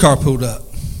police car pulled up.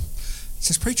 It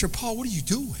says, "Preacher Paul, what are you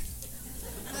doing?"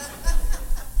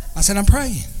 I said, "I'm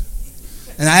praying."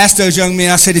 And I asked those young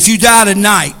men, I said, if you died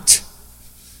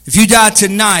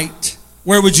tonight,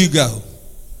 where would you go?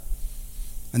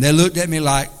 And they looked at me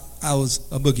like I was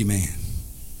a boogeyman.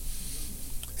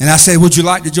 And I said, would you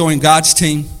like to join God's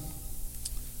team?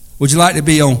 Would you like to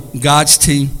be on God's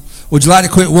team? Would you like to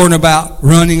quit worrying about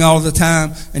running all the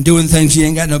time and doing things you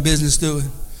ain't got no business doing?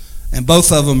 And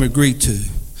both of them agreed to.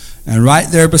 And right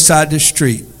there beside the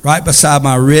street, right beside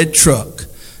my red truck,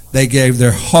 they gave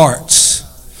their hearts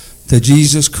to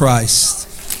Jesus Christ.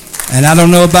 And I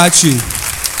don't know about you.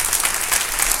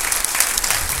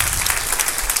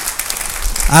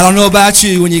 I don't know about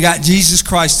you when you got Jesus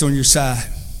Christ on your side.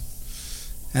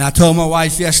 And I told my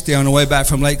wife yesterday on the way back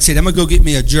from Lake City, I'm going to go get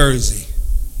me a jersey.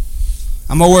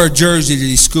 I'm going to wear a jersey to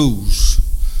these schools.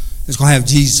 It's going to have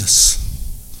Jesus,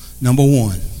 number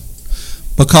one.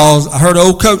 Because I heard an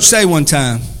old coach say one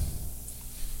time,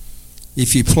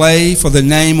 if you play for the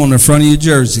name on the front of your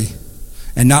jersey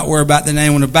and not worry about the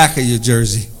name on the back of your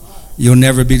jersey, you'll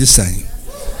never be the same.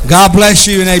 God bless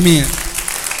you and amen.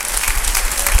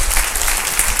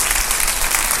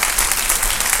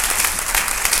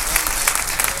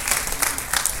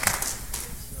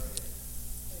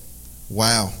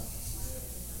 Wow.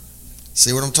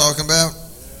 See what I'm talking about?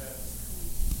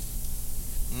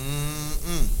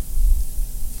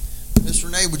 Miss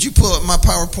Renee, would you pull up my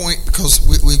PowerPoint? Because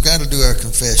we've got to do our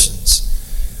confessions.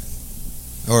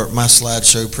 Or my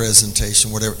slideshow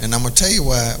presentation, whatever. And I'm going to tell you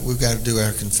why we've got to do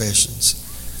our confessions.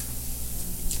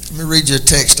 Let me read you a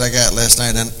text I got last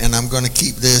night, and I'm going to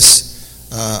keep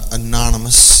this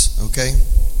anonymous, okay?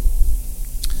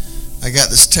 I got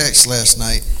this text last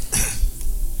night.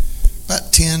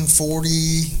 About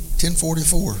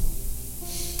 10:44.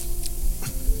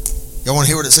 Y'all want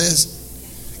to hear what it says?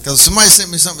 Because somebody sent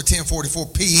me something at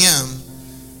 10:44 p.m.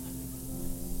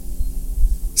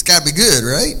 It's got to be good,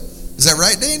 right? Is that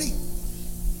right, Danny?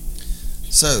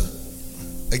 So,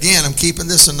 again, I'm keeping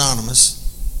this anonymous.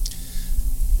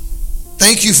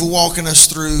 Thank you for walking us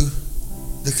through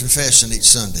the confession each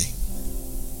Sunday.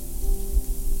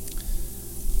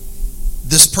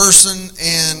 This person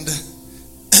and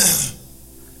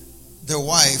their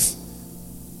wife,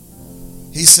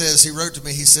 he wrote to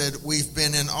me, he said, we've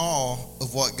been in awe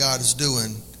of what God is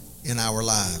doing in our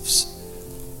lives.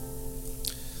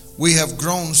 We have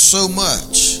grown so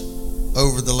much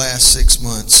over the last 6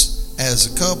 months as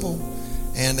a couple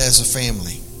and as a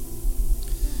family.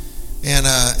 And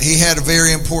he had a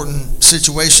very important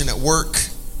situation at work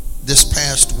this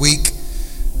past week,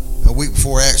 a week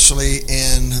before actually,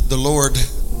 and the Lord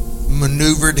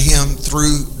maneuvered him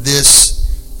through this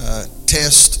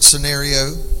test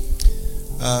scenario.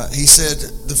 He said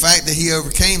the fact that he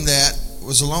overcame that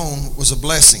was a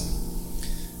blessing.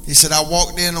 He said, I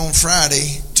walked in on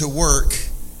Friday to work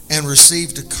and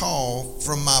received a call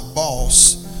from my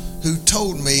boss who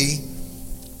told me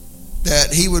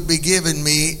that he would be giving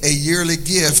me a yearly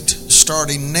gift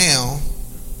starting now,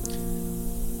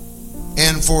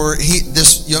 and for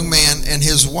this young man and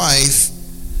his wife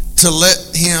to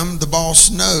let him, the boss,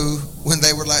 know when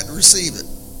they would like to receive it.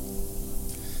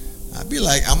 I'd be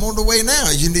like, I'm on the way now.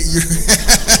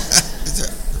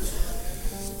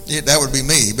 Yeah, that would be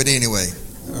me, but anyway.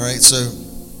 All right, so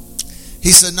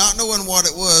he said, not knowing what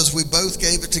it was, we both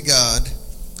gave it to God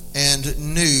and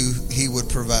knew he would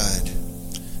provide.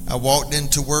 I walked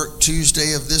into work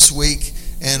Tuesday of this week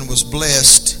and was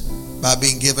blessed by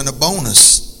being given a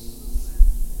bonus.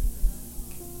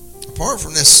 Apart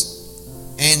from this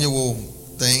annual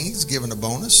thing, he's given a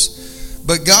bonus.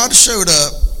 But God showed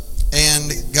up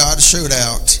and God showed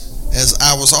out, as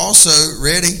I was also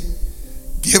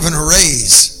given a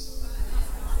raise.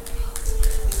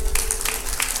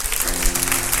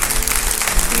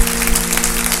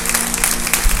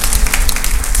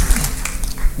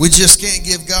 We just can't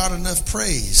give God enough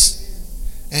praise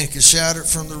and can shout it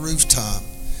from the rooftop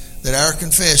that our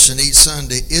confession each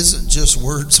Sunday isn't just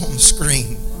words on the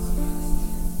screen.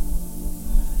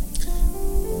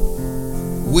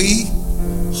 We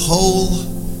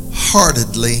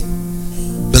wholeheartedly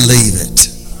believe it.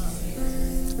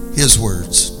 His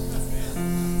words.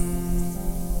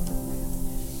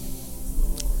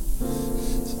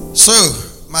 So,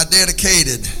 my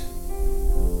dedicated,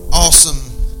 awesome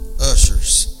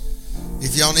ushers,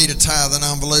 if y'all need a tithe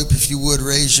envelope, if you would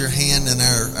raise your hand, and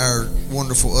our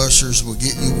wonderful ushers will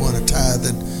get you one, a tithe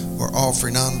or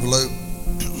offering envelope.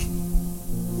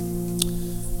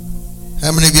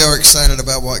 How many of you are excited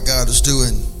about what God is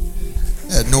doing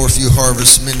at Northview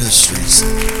Harvest Ministries?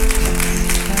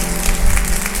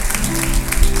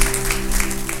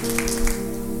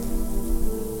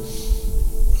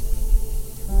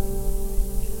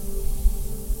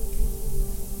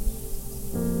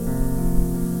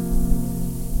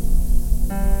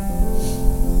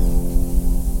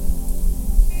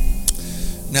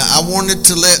 Now, I wanted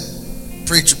to let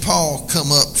Preacher Paul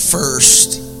come up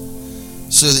first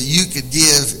so that you could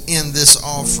give in this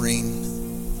offering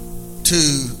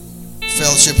to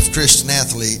Fellowship of Christian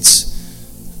Athletes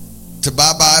to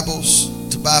buy Bibles,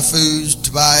 to buy foods,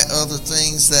 to buy other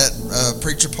things that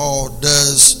Preacher Paul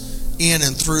does in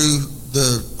and through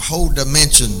the whole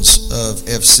dimensions of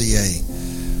FCA.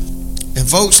 And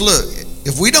folks, look,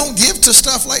 if we don't give to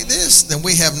stuff like this, then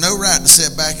we have no right to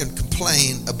sit back and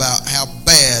complain about how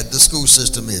bad the school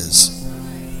system is.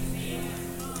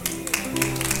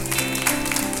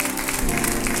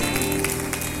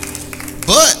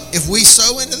 But if we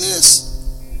sow into this,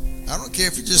 I don't care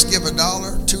if you just give $1,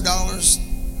 $2.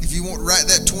 If you want to write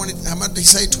that how much did he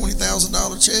say,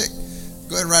 $20,000 check?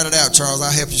 Go ahead and write it out, Charles.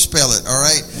 I'll help you spell it, all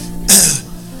right?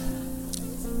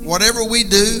 Whatever we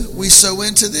do, we sow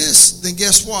into this, then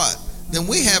guess what? Then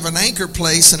we have an anchor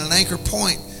place and an anchor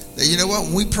point that, you know what,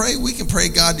 when we pray, we can pray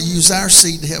God to use our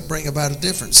seed to help bring about a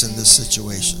difference in this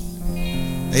situation.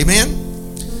 Amen?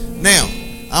 Now,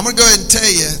 I'm going to go ahead and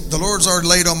tell you, the Lord's already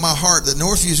laid on my heart that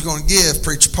Northview is going to give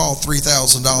Preacher Paul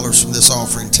 $3,000 from this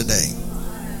offering today.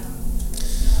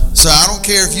 So I don't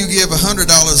care if you give $100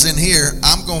 in here,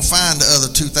 I'm going to find the other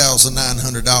 $2,900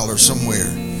 somewhere.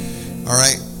 All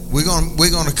right? We're going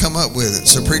to come up with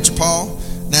it. So Preacher Paul,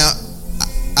 now,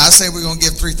 I say we're going to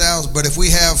give $3,000, but if we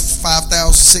have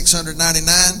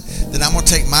 $5,699, then I'm going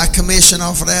to take my commission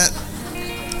off of that.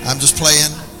 I'm just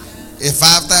playing. If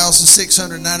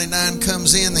 $5,699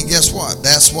 comes in, then guess what?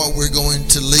 That's what we're going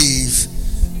to leave.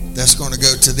 That's going to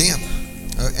go to them.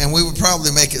 And we would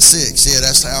probably make it $6. Yeah,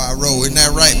 that's how I roll. Isn't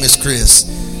that right, Miss Chris?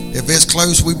 If it's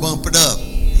close, we bump it up.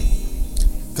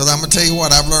 Because I'm going to tell you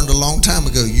what, I've learned a long time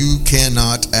ago, you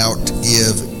cannot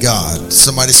outgive God.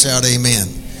 Somebody shout amen.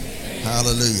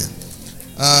 Hallelujah.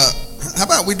 How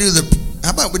about we do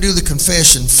the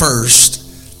confession first,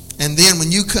 and then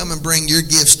when you come and bring your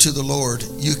gifts to the Lord,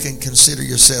 you can consider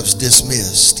yourselves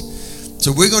dismissed.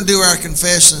 So we're going to do our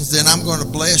confessions, then I'm going to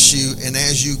bless you, and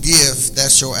as you give,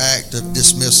 that's your act of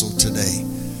dismissal today.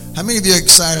 How many of you are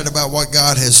excited about what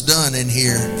God has done in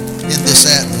here in this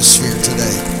atmosphere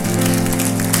today?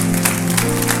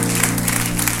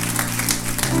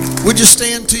 Would you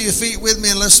stand to your feet with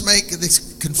me and let's make these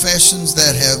confessions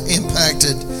that have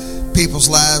impacted people's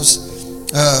lives.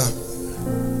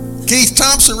 Keith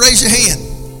Thompson, raise your hand.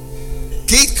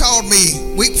 Keith called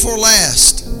me week before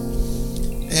last,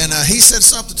 and he said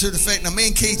something to the effect, now me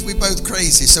and Keith, we both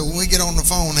crazy, so when we get on the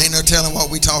phone, ain't no telling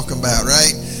what we talking about,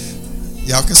 right?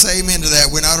 Y'all can say amen to that.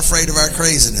 We're not afraid of our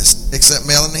craziness, except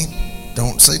Melanie.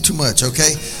 Don't say too much,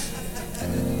 okay?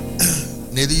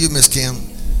 Neither you, Miss Kim.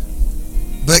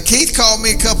 But Keith called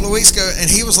me a couple of weeks ago, and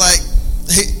he was like,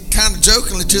 kind of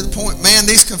jokingly to the point, man,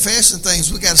 these confession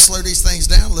things, we got to slow these things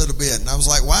down a little bit. And I was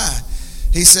like, why?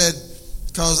 He said,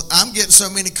 because I'm getting so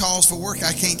many calls for work,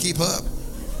 I can't keep up.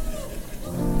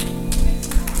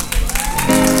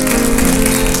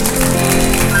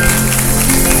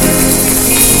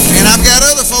 I've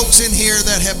got other folks in here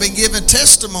that have been given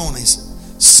testimonies.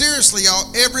 Seriously,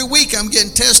 y'all, every week I'm getting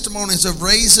testimonies of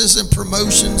raises and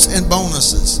promotions and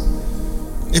bonuses.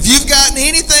 If you've gotten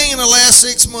anything in the last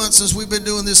 6 months since we've been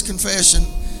doing this confession,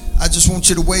 I just want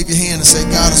you to wave your hand and say,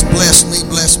 God has blessed me,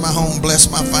 blessed my home, blessed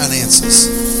my finances.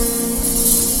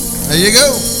 There you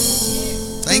go.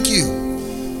 Thank you.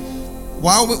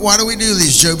 Why do we do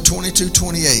these? Job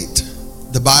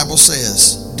 22:28. The Bible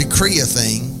says, decree a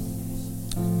thing,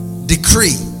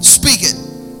 decree, speak it,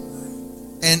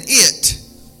 and it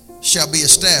shall be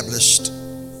established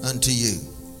unto you.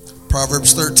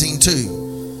 Proverbs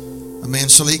 13:2. A man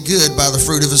shall eat good by the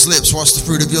fruit of his lips. What's the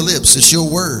fruit of your lips? It's your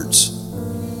words.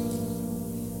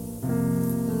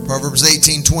 Proverbs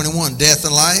 18:21. Death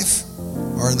and life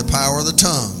are in the power of the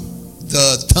tongue.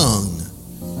 The tongue.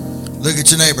 Look at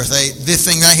your neighbor. Say, this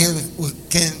thing right here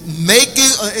can make you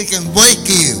or it can break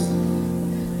you.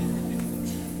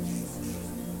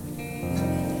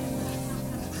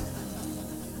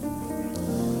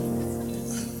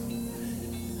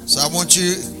 So I want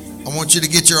you to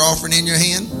get your offering in your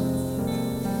hand.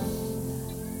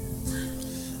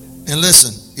 And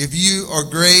listen, if you are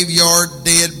graveyard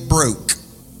dead broke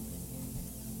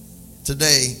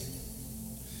today,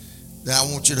 then I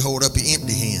want you to hold up your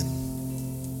empty hand.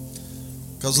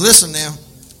 Because listen now,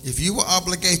 if you will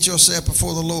obligate yourself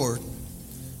before the Lord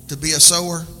to be a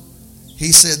sower,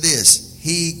 he said this,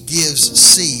 he gives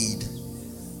seed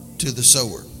to the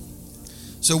sower.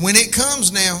 So when it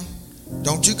comes now,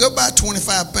 don't you go buy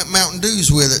 25 Mountain Dews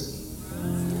with it.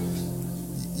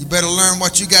 You better learn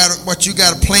what you got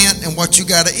to plant and what you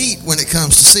got to eat when it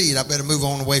comes to seed. I better move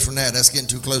on away from that. That's getting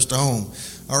too close to home.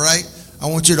 All right? I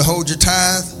want you to hold your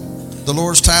tithe, the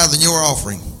Lord's tithe, and your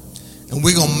offering. And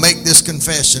we're going to make this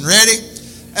confession. Ready?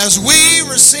 As we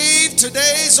receive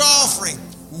today's offering,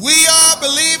 we are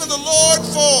believing the Lord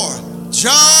for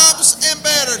jobs and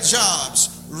better jobs,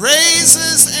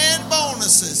 raises and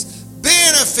bonuses,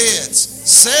 benefits,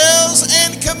 sales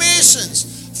and commissions,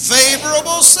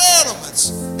 favorable settlements,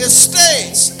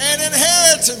 estates and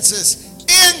inheritances,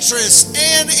 interest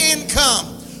and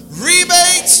income,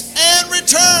 rebates and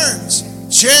returns,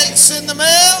 checks in the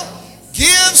mail,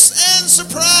 gifts and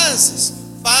surprises,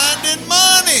 finding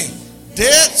money,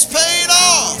 debts paid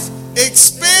off,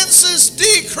 expenses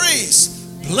decrease,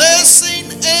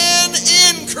 blessing and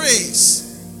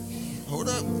increase. Hold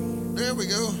up. There we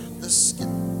go. Let's get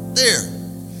there.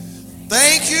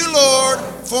 Thank you, Lord,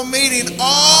 for meeting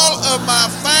all of my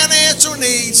financial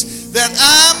needs, that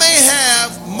I may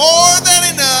have more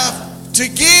than enough to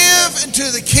give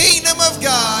into the kingdom of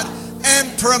God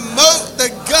and promote the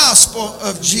gospel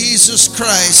of Jesus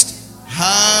Christ.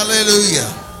 Hallelujah.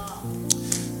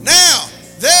 Now,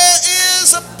 there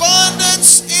is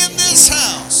abundance in this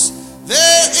house.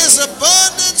 There is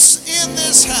abundance in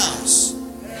this house.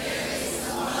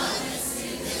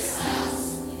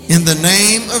 In the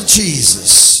name of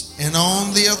Jesus and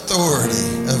on the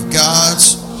authority of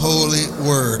God's holy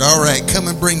word. All right, come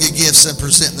and bring your gifts and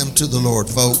present them to the Lord,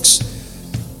 folks.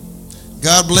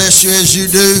 God bless you as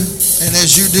you do. And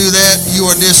as you do that, you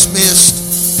are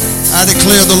dismissed. I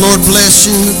declare the Lord bless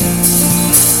you.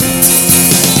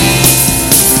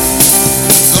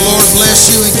 The Lord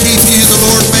bless you and keep you. The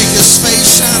Lord make his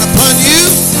face shine upon you.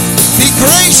 Be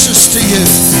gracious to you.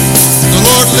 The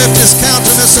Lord lift his